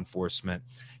law enforcement.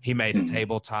 He made a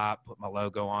tabletop, put my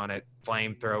logo on it,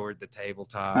 flamethrowered the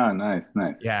tabletop. Oh, nice,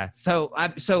 nice. Yeah. So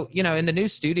you know, in the new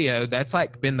studio, that's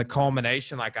like been the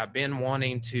culmination. Like I've been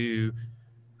wanting to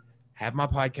have my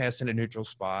podcast in a neutral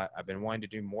spot. I've been wanting to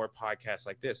do more podcasts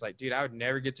like this. Like, dude, I would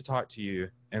never get to talk to you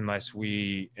unless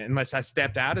I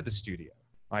stepped out of the studio.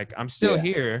 Like I'm still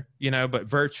here, you know, but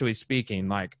virtually speaking,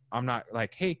 like I'm not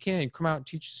like, hey, Ken, come out and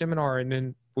teach a seminar and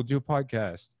then we'll do a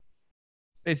podcast.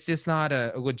 It's just not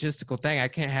a logistical thing. I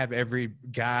can't have every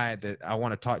guy that I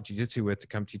want to talk jiu-jitsu with to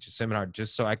come teach a seminar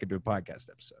just so I could do a podcast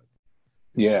episode.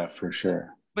 Yeah, for sure.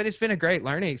 But it's been a great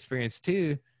learning experience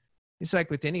too. It's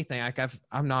like with anything, like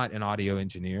I'm not an audio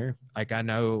engineer. Like I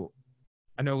know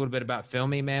a little bit about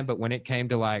filming, man, but when it came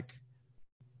to like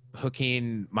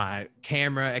hooking my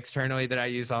camera externally that I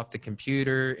use off the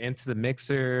computer into the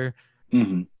mixer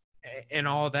and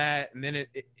all that, and then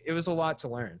it was a lot to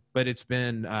learn. But it's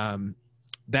been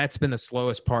that's been the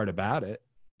slowest part about it.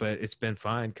 But it's been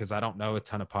fun because I don't know a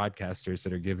ton of podcasters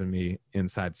that are giving me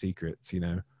inside secrets, you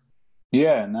know.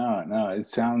 Yeah, no, it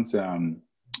sounds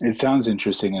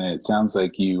interesting, and it sounds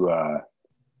like you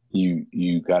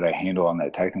got a handle on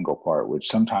that technical part, which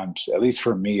sometimes, at least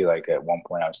for me, like at one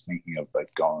point I was thinking of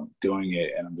like doing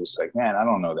it, and I'm just like, man, I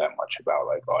don't know that much about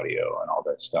like audio and all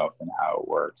that stuff and how it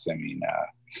works. I mean,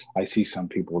 I see some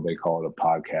people, they call it a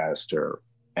podcast,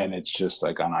 and it's just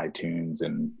like on iTunes,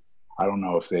 and I don't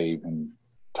know if they even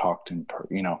talked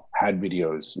had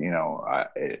videos,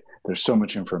 there's so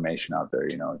much information out there,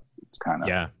 it's kind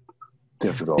of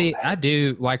difficult. See, I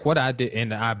do like what I do,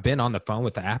 and I've been on the phone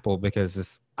with Apple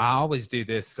because I always do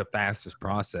this the fastest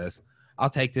process. I'll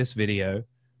take this video,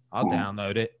 I'll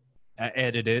download it,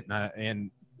 edit it, and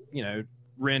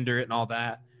render it and all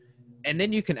that, and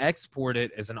then you can export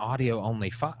it as an audio only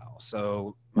file.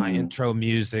 So my intro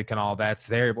music and all that's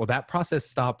there. Well, that process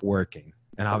stopped working,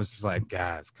 and I was just like,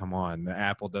 guys, come on, the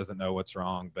Apple doesn't know what's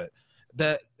wrong. But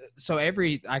I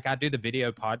do the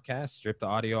video podcast, strip the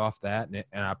audio off that, and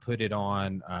I put it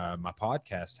on my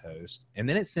podcast host, and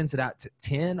then it sends it out to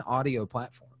 10 audio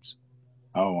platforms.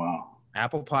 Oh, wow.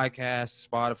 Apple Podcasts,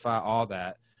 Spotify, all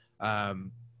that.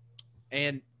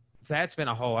 And that's been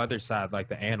a whole other side, like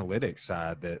the analytics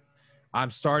side, that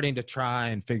I'm starting to try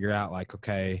and figure out, like,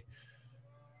 okay,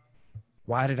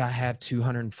 why did I have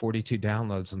 242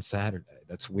 downloads on Saturday?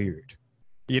 That's weird.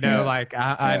 Like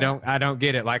I don't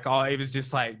get it. Like it was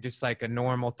just like a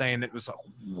normal thing that was like,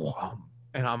 whoa.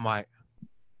 And I'm like,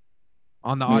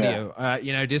 on the audio,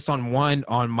 just on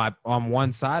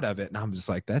one side of it. And I'm just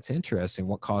like, that's interesting.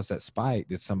 What caused that spike?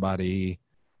 Did somebody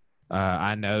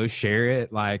I know share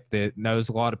it, like that knows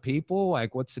a lot of people?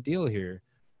 Like, what's the deal here?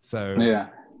 So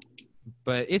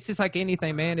but it's just like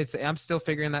anything, man. I'm still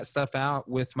figuring that stuff out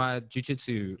with my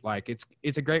jiu-jitsu. Like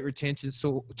it's a great retention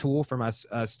tool for my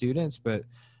students, but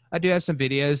I do have some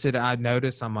videos that I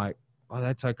notice. I'm like, oh,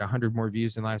 that's like 100 more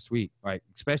views than last week. Like,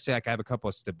 especially like I have a couple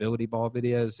of stability ball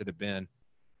videos that have been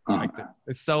like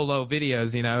the solo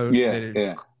videos, that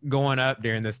are going up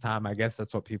during this time. I guess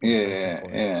that's what people are looking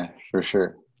for. Yeah, for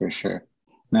sure.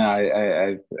 No,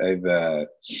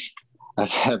 I've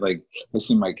had I've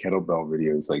seen my kettlebell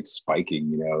videos like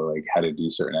spiking, like how to do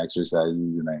certain exercises,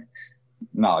 and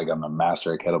not like I'm a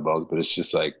master at kettlebells, but it's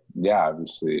just like,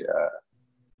 obviously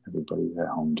everybody's at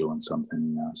home doing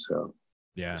something, so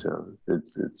so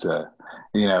it's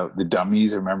the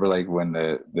dummies. Remember, like when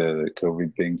the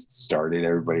COVID things started,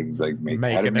 everybody was like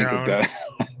making it done.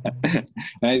 And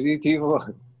I see people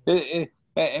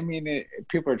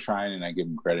people are trying, and I give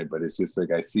them credit, but it's just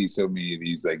like I see so many of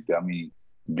these like dummy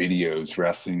videos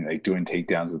wrestling, like doing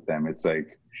takedowns with them. It's like,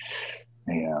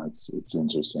 it's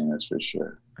interesting, that's for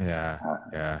sure.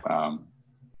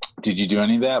 Did you do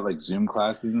any of that, like Zoom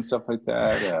classes and stuff like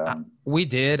that? We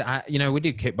did. We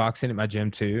do kickboxing at my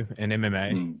gym too, and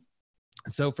MMA.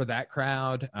 So for that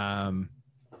crowd,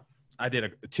 I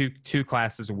did two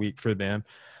classes a week for them.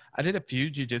 I did a few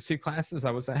jiu-jitsu classes.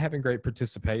 I wasn't having great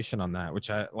participation on that, which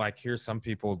I like. Here's some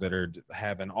people that are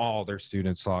having all their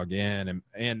students log in,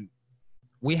 and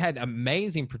we had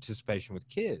amazing participation with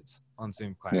kids on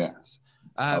Zoom classes.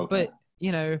 But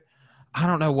I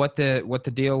don't know what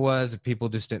the deal was. If people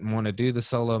just didn't want to do the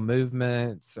solo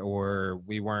movements, or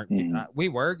we weren't. We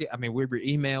were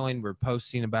emailing, we're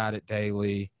posting about it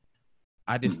daily.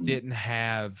 I just didn't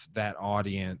have that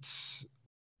audience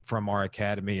from our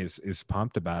academy is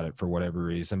pumped about it for whatever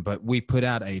reason. But we put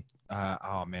out a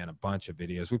bunch of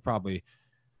videos. We probably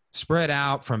spread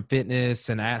out from fitness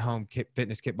and at-home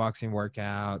fitness kickboxing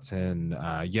workouts and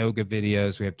yoga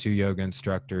videos. We have 2 yoga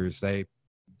instructors. They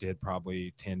did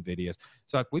probably 10 videos.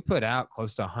 So like we put out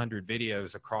close to 100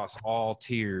 videos across all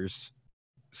tiers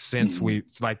since we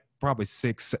like probably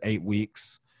 6 to 8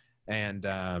 weeks. And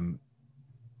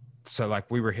so like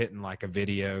we were hitting like a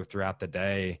video throughout the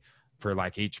day for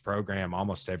like each program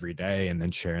almost every day, and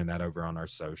then sharing that over on our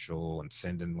social and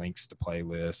sending links to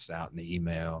playlists out in the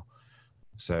email.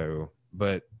 So,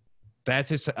 but that's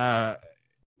just,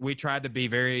 we tried to be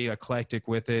very eclectic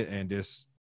with it and just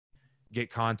get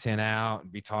content out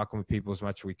and be talking with people as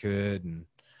much as we could.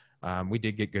 And we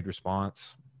did get good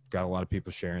response. Got a lot of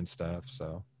people sharing stuff.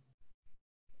 So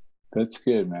That's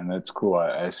good, man. That's cool.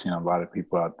 I've seen a lot of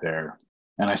people out there,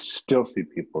 and I still see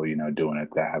people, you know, doing it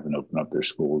that haven't opened up their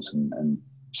schools, and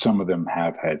some of them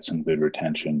have had some good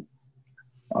retention.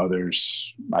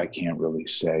 Others, I can't really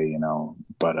say, you know,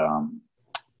 but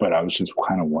I was just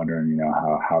kind of wondering, you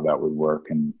know, how that would work.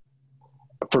 And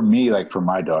for me, like for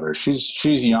my daughter,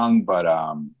 she's young, but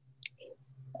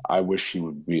I wish she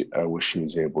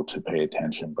was able to pay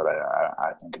attention. But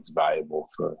I think it's valuable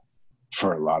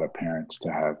for a lot of parents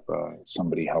to have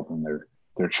somebody helping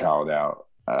their child out,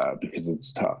 because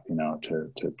it's tough, you know, to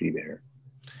be there.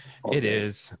 It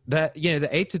is that, you know,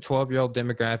 the 8 to 12-year-old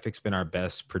demographic's been our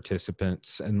best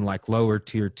participants, and like lower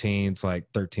tier teens, like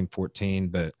 13, 14.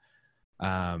 But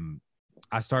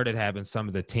I started having some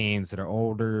of the teens that are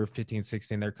older, 15,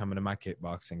 16, they're coming to my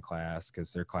kickboxing class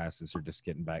because their classes are just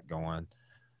getting back going.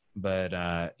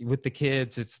 But with the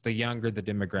kids, it's the younger the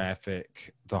demographic,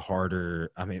 the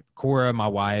harder. I mean, Cora, my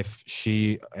wife,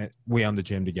 we own the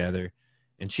gym together,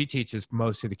 and she teaches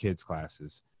most of the kids'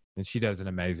 classes, and she does an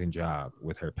amazing job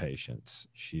with her patients.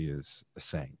 She is a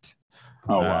saint.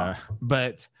 Oh, wow.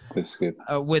 But that's good.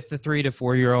 With the 3 to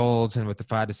 4-year-olds and with the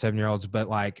 5 to 7-year-olds, but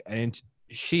like, and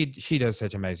she does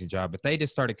such an amazing job. But they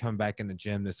just started coming back in the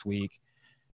gym this week,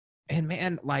 and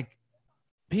man, like,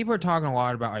 people are talking a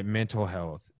lot about like mental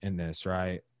health in this,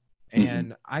 right?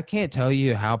 And I can't tell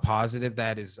you how positive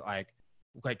that is. Like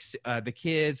the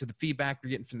kids or the feedback we're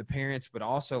getting from the parents, but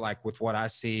also like with what I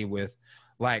see with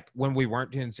like when we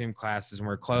weren't doing Zoom classes and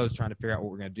we're closed trying to figure out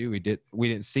what we're going to do, we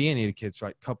didn't see any of the kids for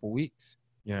like a couple weeks,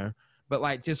 you know. But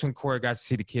like just when Cora got to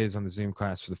see the kids on the Zoom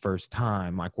class for the first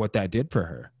time, like what that did for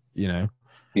her, you know.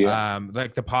 Yeah.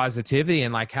 Like the positivity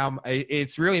and like how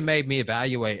it's really made me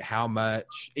evaluate how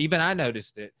much, even I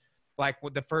noticed it, like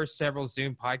with the first several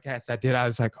Zoom podcasts I did, I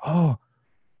was like, oh,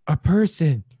 a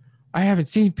person, I haven't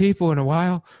seen people in a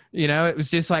while. You know, it was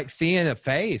just like seeing a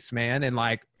face, man. And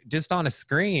like just on a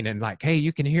screen and like, hey,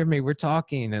 you can hear me. We're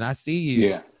talking and I see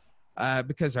you. Yeah.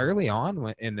 Because early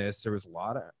on in this, there was a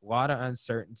lot of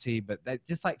uncertainty, but that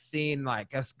just like seeing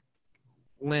like us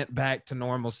limp back to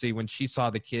normalcy when she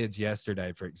saw the kids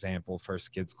yesterday, for example,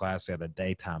 first kids class, we had a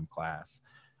daytime class.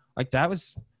 Like that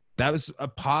was a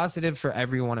positive for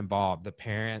everyone involved, the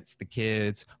parents, the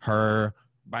kids, her,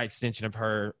 by extension of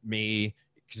her, me,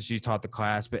 because she taught the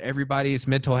class, but everybody's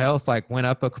mental health like went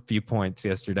up a few points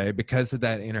yesterday because of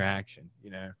that interaction,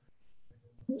 you know?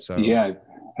 So yeah,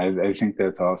 I think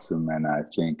that's awesome. And I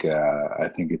think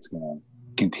it's going to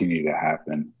continue to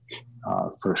happen.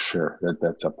 For sure,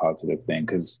 that's a positive thing,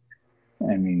 because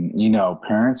I mean, you know,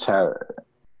 parents have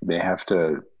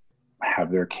to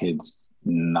have their kids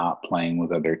not playing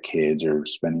with other kids or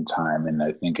spending time, and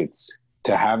I think it's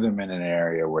to have them in an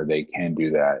area where they can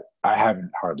do that. I haven't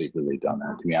hardly really done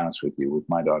that, to be honest with you, with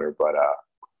my daughter, but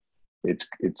it's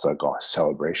like a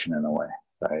celebration in a way,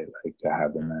 right? Like to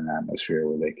have them in an atmosphere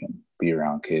where they can be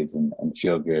around kids and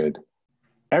feel good.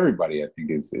 Everybody, I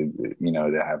think, is, you know,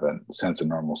 to have a sense of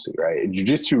normalcy, right? And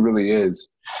jiu-jitsu really is,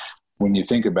 when you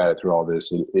think about it through all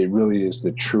this, it really is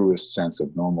the truest sense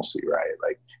of normalcy, right?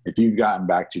 Like if you've gotten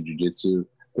back to jiu-jitsu,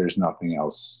 there's nothing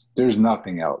else. There's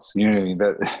nothing else. You know what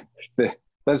I mean?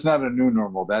 That's not a new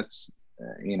normal. That's,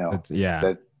 you know,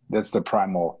 that's the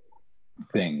primal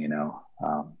thing, you know?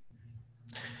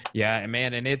 Yeah,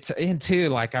 man. And too,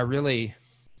 like,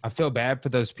 I feel bad for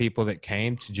those people that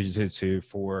came to jiu-jitsu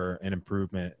for an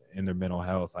improvement in their mental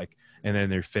health, like, and then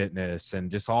their fitness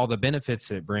and just all the benefits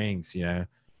it brings, you know,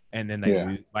 and then they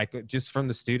lose, like, just from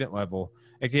the student level,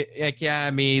 me,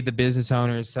 the business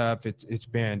owner and stuff, it's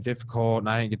been difficult and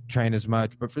I didn't get to train as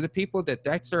much, but for the people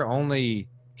that's their only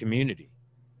community.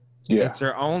 Yeah. It's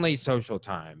their only social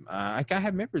time. Like I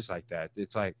have members like that.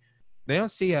 It's like, they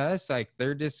don't see us, like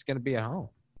they're just going to be at home.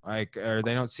 Like, or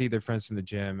they don't see their friends in the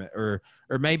gym, or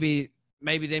maybe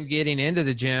them getting into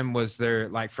the gym was their,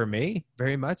 like for me,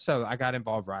 very much so. I got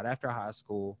involved right after high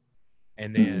school,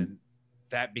 and then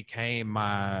that became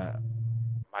my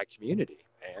community,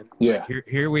 man. Yeah. Like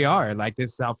here we are. Like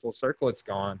this is how full circle it's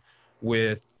gone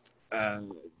with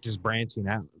just branching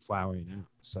out and flowering out.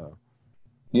 So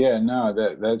Yeah, no,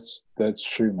 that's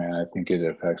true, man. I think it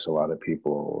affects a lot of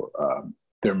people,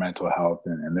 their mental health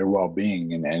and their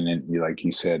well-being, like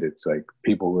you said, it's like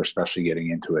people who are especially getting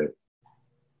into it,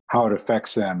 how it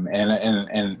affects them, and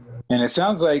it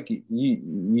sounds like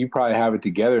you probably have it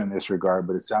together in this regard,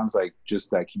 but it sounds like just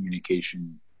that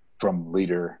communication from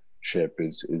leadership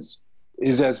is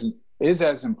as is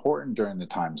as important during the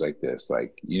times like this,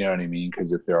 like you know what I mean?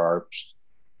 Because if there are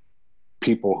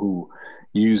people who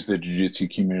use the jiu-jitsu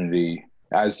community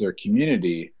as their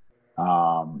community,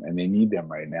 and they need them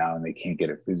right now and they can't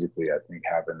get it physically, I think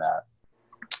having that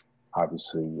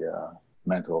obviously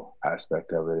mental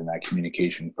aspect of it and that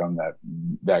communication from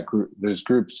that group, those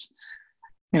groups,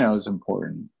 you know, is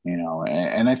important, you know.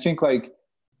 And I think like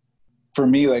for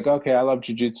me, like, okay, I love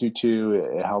jujitsu too.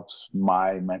 It helps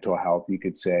my mental health, you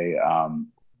could say.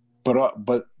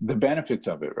 But the benefits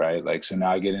of it, right? Like, so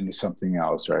now I get into something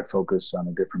else, or I focus on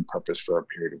a different purpose for a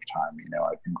period of time. You know,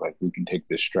 I think like we can take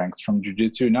the strengths from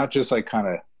jujitsu, not just like kind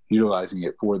of utilizing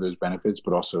it for those benefits,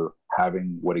 but also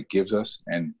having what it gives us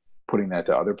and putting that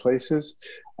to other places.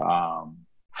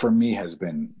 For me has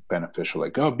been beneficial.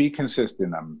 Like, oh, be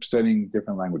consistent. I'm studying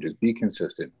different languages. Be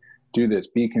consistent. Do this.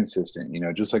 Be consistent. You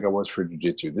know, just like I was for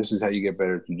jujitsu. This is how you get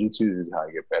better at jujitsu. This is how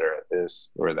you get better at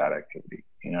this or that activity.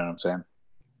 You know what I'm saying?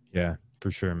 Yeah,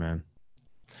 for sure, man.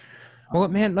 Well,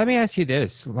 man, let me ask you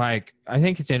this. Like, I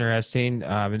think it's interesting.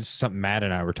 It's something Matt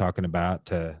and I were talking about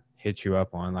to hit you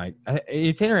up on. Like,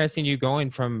 it's interesting you going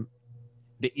from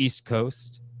the East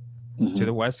Coast to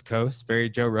the West Coast. Very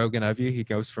Joe Rogan of you. He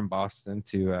goes from Boston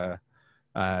to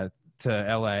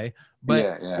LA. But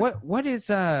Yeah, yeah. what has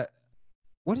that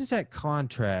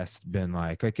contrast been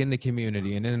like in the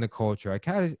community and in the culture? Like,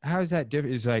 how is that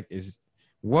different?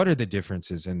 What are the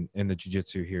differences in the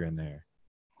jiu-jitsu here and there?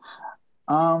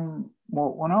 Well,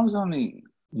 when I was on the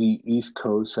East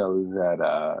Coast, I was at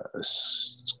a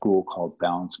school called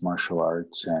Balance Martial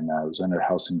Arts, and I was under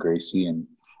House and Gracie, and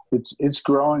it's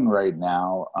growing right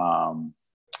now.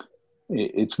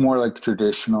 It's more like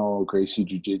traditional Gracie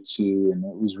Jiu-Jitsu, and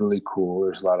it was really cool.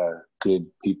 There's a lot of good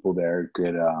people there.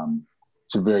 Good,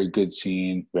 it's a very good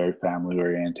scene, very family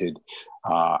oriented.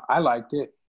 I liked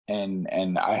it, and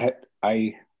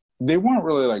I they weren't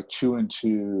really like too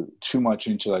much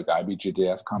into like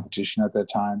IBJJF competition at that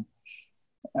time.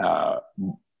 Uh,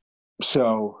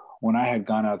 so when I had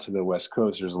gone out to the West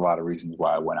Coast, there's a lot of reasons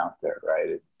why I went out there,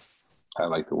 right? I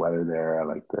like the weather there, I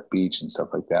like the beach and stuff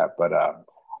like that. But I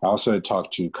also had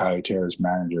talked to Caio Terra's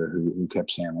manager who kept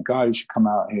saying like, oh, you should come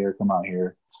out here, come out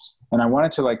here. And I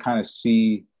wanted to like kind of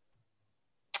see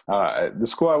the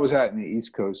school I was at in the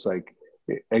East Coast, like,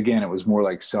 again, it was more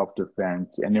like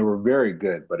self-defense and they were very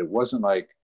good, but it wasn't like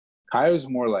Kai was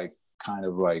more like kind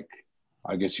of like,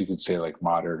 I guess you could say like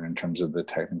modern in terms of the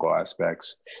technical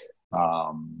aspects,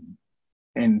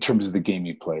 in terms of the game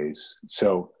he plays.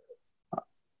 So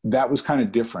that was kind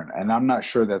of different. And I'm not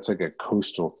sure that's like a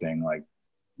coastal thing. Like,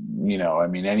 you know, I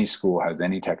mean, any school has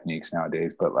any techniques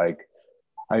nowadays, but like,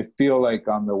 I feel like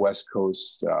on the West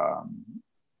Coast,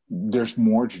 there's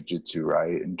more jujitsu,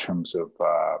 right? In terms of,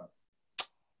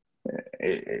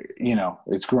 you know,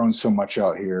 it's grown so much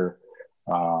out here.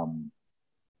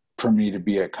 For me to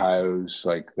be at Caio's,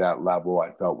 like that level,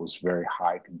 I felt was very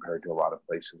high compared to a lot of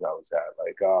places I was at.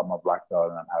 Like, oh, I'm a black belt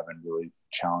and I'm having really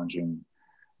challenging,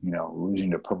 you know,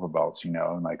 losing to purple belts, you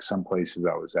know, and like some places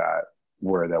I was at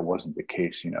where that wasn't the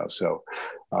case, you know. So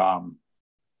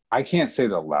I can't say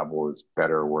the level is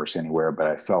better or worse anywhere, but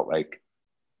I felt like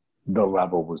the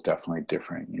level was definitely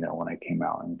different, you know, when I came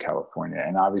out in California.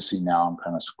 And obviously now I'm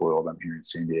kind of spoiled. I'm here in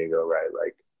San Diego, right?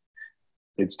 Like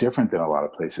it's different than a lot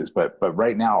of places. But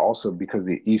right now also because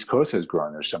the East Coast has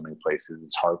grown, there's so many places,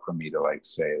 it's hard for me to like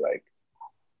say like,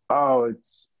 oh,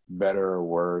 it's better or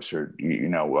worse, or you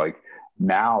know, like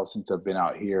now since I've been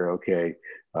out here, okay,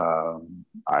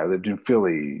 I lived in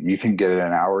Philly. You can get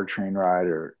an hour train ride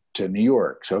or to New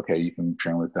York. So okay, you can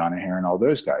train with Donna Hare and all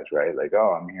those guys, right? Like,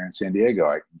 oh, I'm here in San Diego.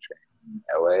 I can train in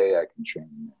LA. I can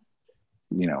train,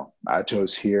 you know,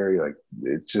 Atos here. Like,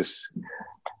 it's just,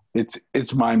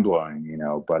 it's mind blowing, you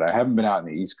know. But I haven't been out in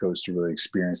the East Coast to really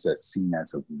experience that scene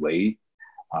as of late.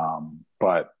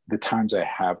 But the times I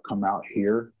have come out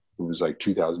here, it was like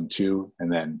 2002,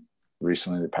 and then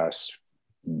recently the past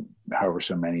however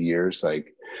so many years,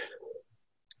 like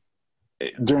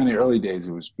during the early days,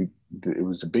 it was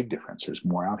a big difference. There's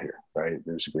more out here, right?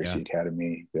 There's a Gracie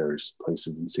Academy. There's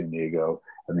places in San Diego.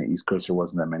 On the East Coast, there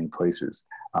wasn't that many places.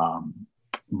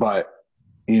 But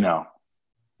you know,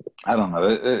 I don't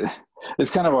know.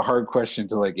 It's kind of a hard question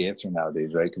to like answer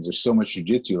nowadays, right? Because there's so much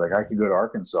jujitsu. Like I could go to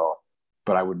Arkansas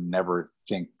but I would never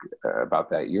think about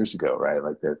that years ago, right?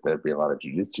 Like there'd be a lot of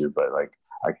jujitsu, but like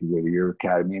I could go to your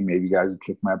academy and maybe you guys would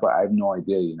kick my butt. I have no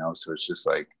idea, you know. So it's just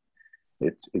like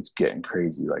it's getting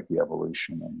crazy, like the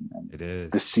evolution and It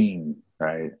is. the scene,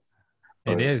 right?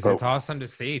 It is. It's awesome to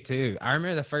see too. I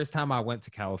remember the first time I went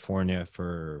to California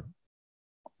for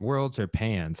Worlds or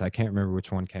Pans. I can't remember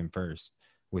which one came first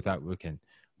without looking,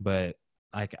 but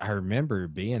like I remember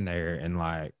being there and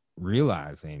like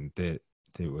realizing that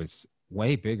it was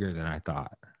way bigger than I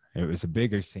thought. It was a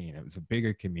bigger scene. It was a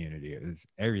bigger community. It was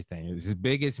everything. It was as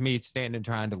big as me standing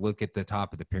trying to look at the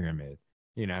top of the pyramid,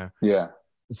 you know? Yeah.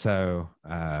 So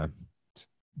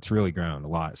it's really grown a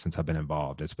lot since I've been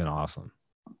involved. It's been awesome.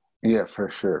 Yeah,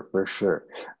 for sure. For sure.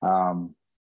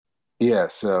 Yeah.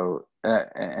 So,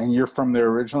 and you're from there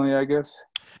originally, I guess?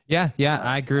 Yeah.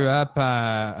 I grew up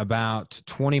about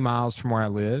 20 miles from where I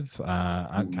live.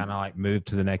 I kind of like moved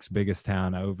to the next biggest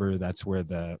town over. That's where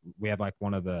we have like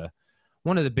one of the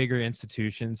bigger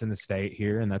institutions in the state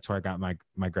here, and that's where I got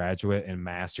my graduate and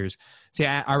master's. See,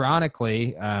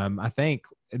 ironically, I think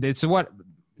it's what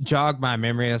jogged my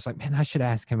memory. I was like, man, I should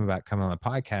ask him about coming on the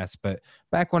podcast. But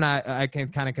back when I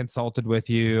kind of consulted with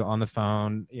you on the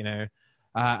phone, you know,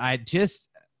 right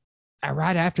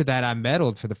after that, I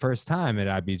medaled for the first time at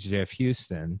IBJJF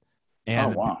Houston.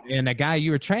 And, oh, wow. And the guy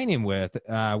you were training with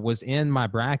was in my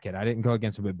bracket. I didn't go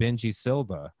against him, but Benji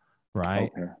Silva,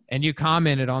 right? Okay. And you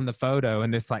commented on the photo,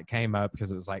 and this like came up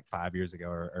because it was like 5 years ago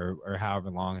or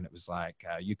however long. And it was like,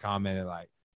 you commented like,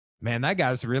 man, that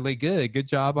guy's really good. Good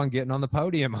job on getting on the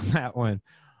podium on that one.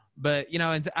 But, you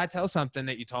know, and I tell something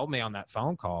that you told me on that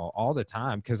phone call all the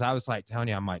time, because I was like telling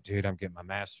you, I'm like, dude, I'm getting my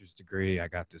master's degree. I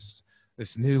got this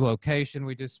new location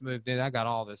we just moved in. I got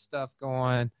all this stuff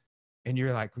going. And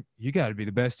you're like, you got to be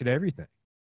the best at everything.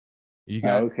 You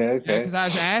got okay. Because I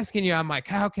was asking you, I'm like,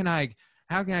 how can I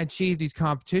achieve these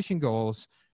competition goals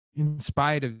in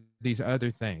spite of these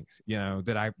other things, you know,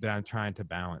 that I'm trying to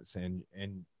balance? And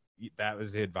that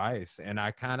was the advice. And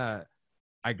I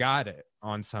got it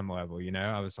on some level, you know.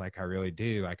 I was like, I really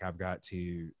do. Like, I've got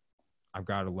to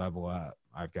level up.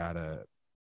 I've got to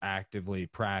actively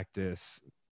practice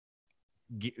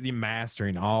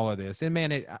mastering all of this. And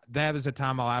man, that was a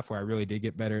time in my life where I really did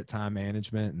get better at time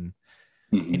management. And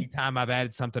anytime I've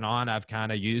added something on, I've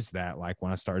kind of used that. Like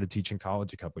when I started teaching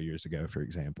college a couple of years ago, for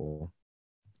example.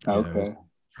 Okay.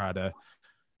 Try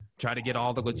to get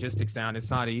all the logistics down. It's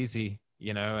not easy,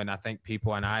 you know, and I think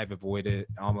people and I have avoided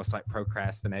almost like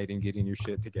procrastinating, getting your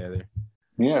shit together.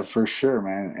 Yeah, for sure,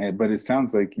 man. But it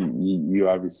sounds like you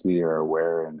obviously are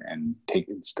aware and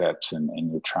taking steps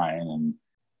and you're trying. And,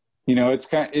 you know, it's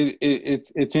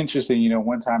it's interesting. You know,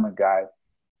 one time a guy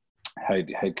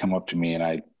had come up to me and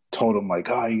I told him like,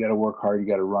 oh, you got to work hard. You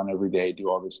got to run every day, do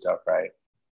all this stuff. Right.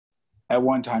 At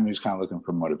one time he was kind of looking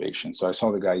for motivation. So I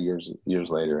saw the guy years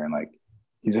later and like,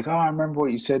 he's like, oh, I remember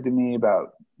what you said to me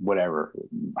about whatever,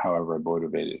 however I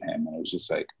motivated him. And it was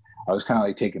just like, I was kind of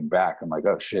like taken back. I'm like,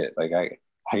 oh shit. Like I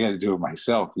got to do it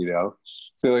myself, you know?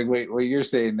 So like, wait, what you're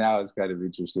saying now is kind of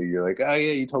interesting. You're like, oh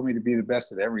yeah, you told me to be the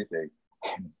best at everything.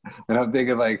 And I'm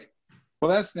thinking like,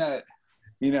 well, that's not,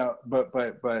 you know, but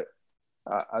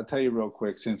I'll tell you real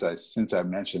quick, since I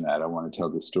mentioned that, I want to tell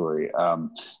the story.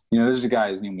 You know, there's a guy,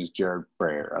 his name was Jared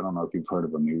Freyer. I don't know if you've heard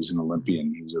of him. He was an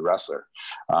Olympian. He was a wrestler.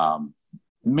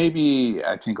 Maybe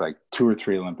I think like 2 or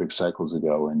 3 Olympic cycles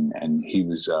ago. And he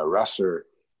was a wrestler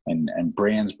and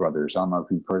Brands Brothers. I don't know if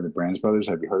you've heard of the Brands Brothers.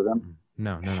 Have you heard of them?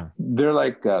 No. They're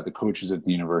like the coaches at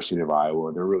the University of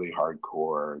Iowa. They're really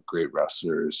hardcore, great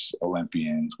wrestlers,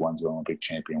 Olympians. One's an Olympic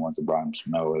champion, one's a bronze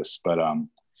medalist. But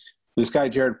this guy,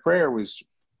 Jared Freyer,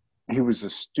 he was a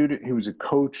student. He was a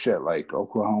coach at like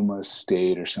Oklahoma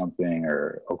State or something,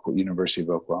 or University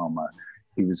of Oklahoma.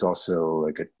 He was also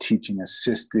like a teaching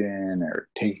assistant or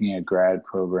taking a grad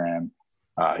program.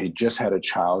 He just had a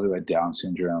child who had Down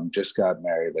syndrome, just got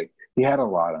married. Like he had a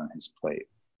lot on his plate.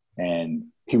 And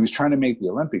he was trying to make the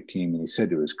Olympic team. And he said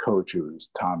to his coach, it was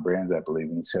Tom Brands, I believe.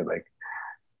 And he said like,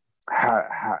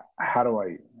 how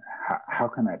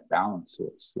can I balance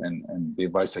this? And the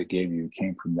advice I gave you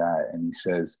came from that. And he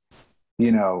says,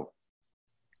 you know,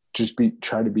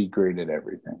 try to be great at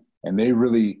everything. And they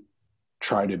really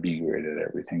try to be great at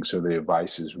everything. So the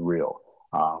advice is real,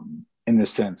 in the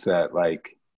sense that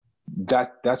like,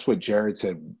 that's what Jared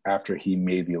said after he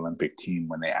made the Olympic team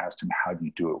when they asked him, how do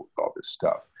you do it with all this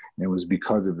stuff? And it was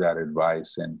because of that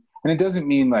advice. And it doesn't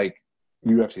mean like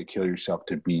you have to kill yourself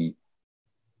to be,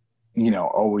 you know,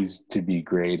 always to be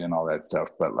great and all that stuff.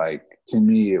 But like, to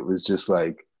me, it was just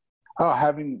like, oh,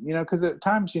 having, you know, because at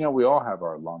times, you know, we all have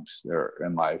our lumps there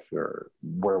in life or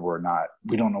where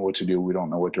we don't know what to do. We don't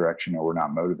know what direction or we're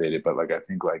not motivated. But like, I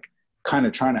think like kind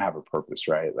of trying to have a purpose,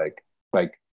 right? Like,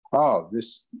 oh,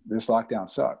 this lockdown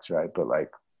sucks, right? But like,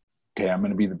 okay, I'm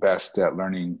going to be the best at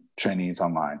learning Chinese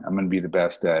online. I'm going to be the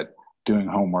best at doing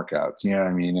home workouts. You know what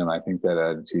I mean? And I think that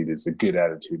attitude is a good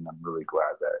attitude, and I'm really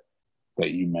glad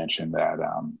that you mentioned that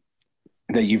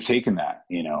that you've taken that.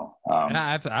 You know, And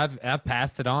I've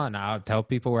passed it on. I'll tell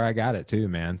people where I got it too,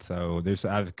 man. So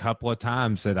I've a couple of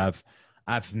times that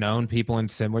I've known people in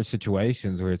similar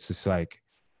situations where it's just like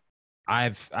I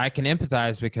can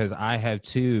empathize because I have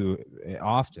too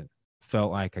often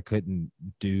felt like I couldn't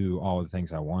do all the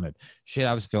things I wanted. Shit,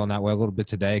 I was feeling that way a little bit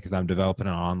today because I'm developing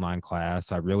an online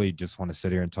class. I really just want to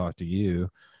sit here and talk to you,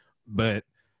 but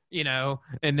you know,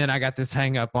 and then I got this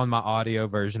hang up on my audio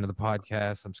version of the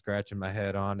podcast. I'm scratching my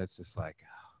head on. It's just like,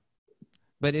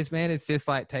 but it's just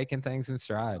like taking things in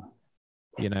stride,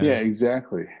 you know? Yeah,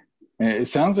 exactly. And it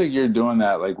sounds like you're doing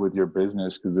that like with your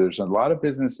business, because there's a lot of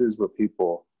businesses where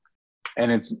people,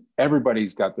 and it's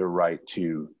everybody's got their right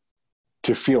to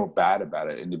feel bad about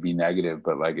it and to be negative,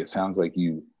 but like it sounds like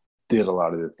you did a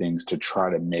lot of the things to try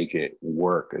to make it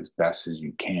work as best as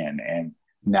you can, and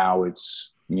now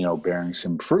it's, you know, bearing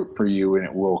some fruit for you, and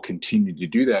it will continue to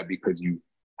do that because you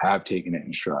have taken it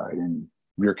in stride and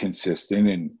you're consistent,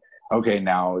 and okay,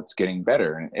 now it's getting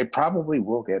better, and it probably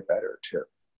will get better too,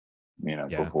 you know,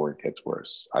 Yeah. before it gets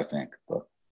worse, I think. But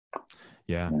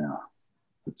Yeah. you know,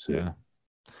 it's Yeah.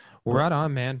 Well, right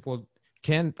on, man. Well,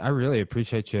 Ken, I really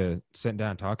appreciate you sitting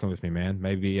down and talking with me, man.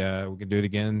 Maybe we can do it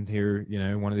again here, you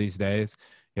know, one of these days,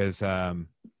 because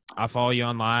I follow you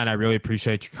online. I really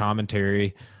appreciate your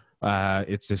commentary.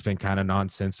 It's just been kind of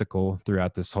nonsensical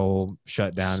throughout this whole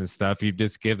shutdown and stuff. You've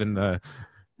just given the,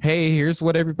 hey, here's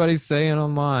what everybody's saying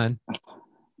online.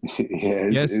 yeah,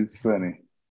 Yes, it's funny.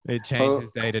 it changes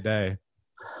day to day.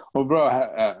 Well, bro,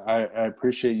 I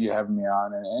appreciate you having me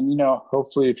on, and you know,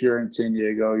 hopefully, if you're in San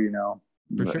Diego, you know,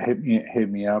 For sure. hit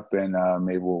me up, and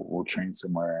maybe we'll train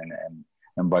somewhere,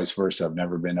 and vice versa. I've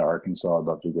never been to Arkansas. I'd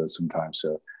love to go sometime.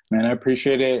 So, man, I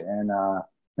appreciate it, and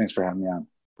thanks for having me on.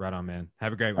 Right on, man.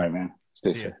 Have a great All one. right, man.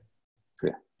 Stay See ya. safe. See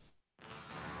ya.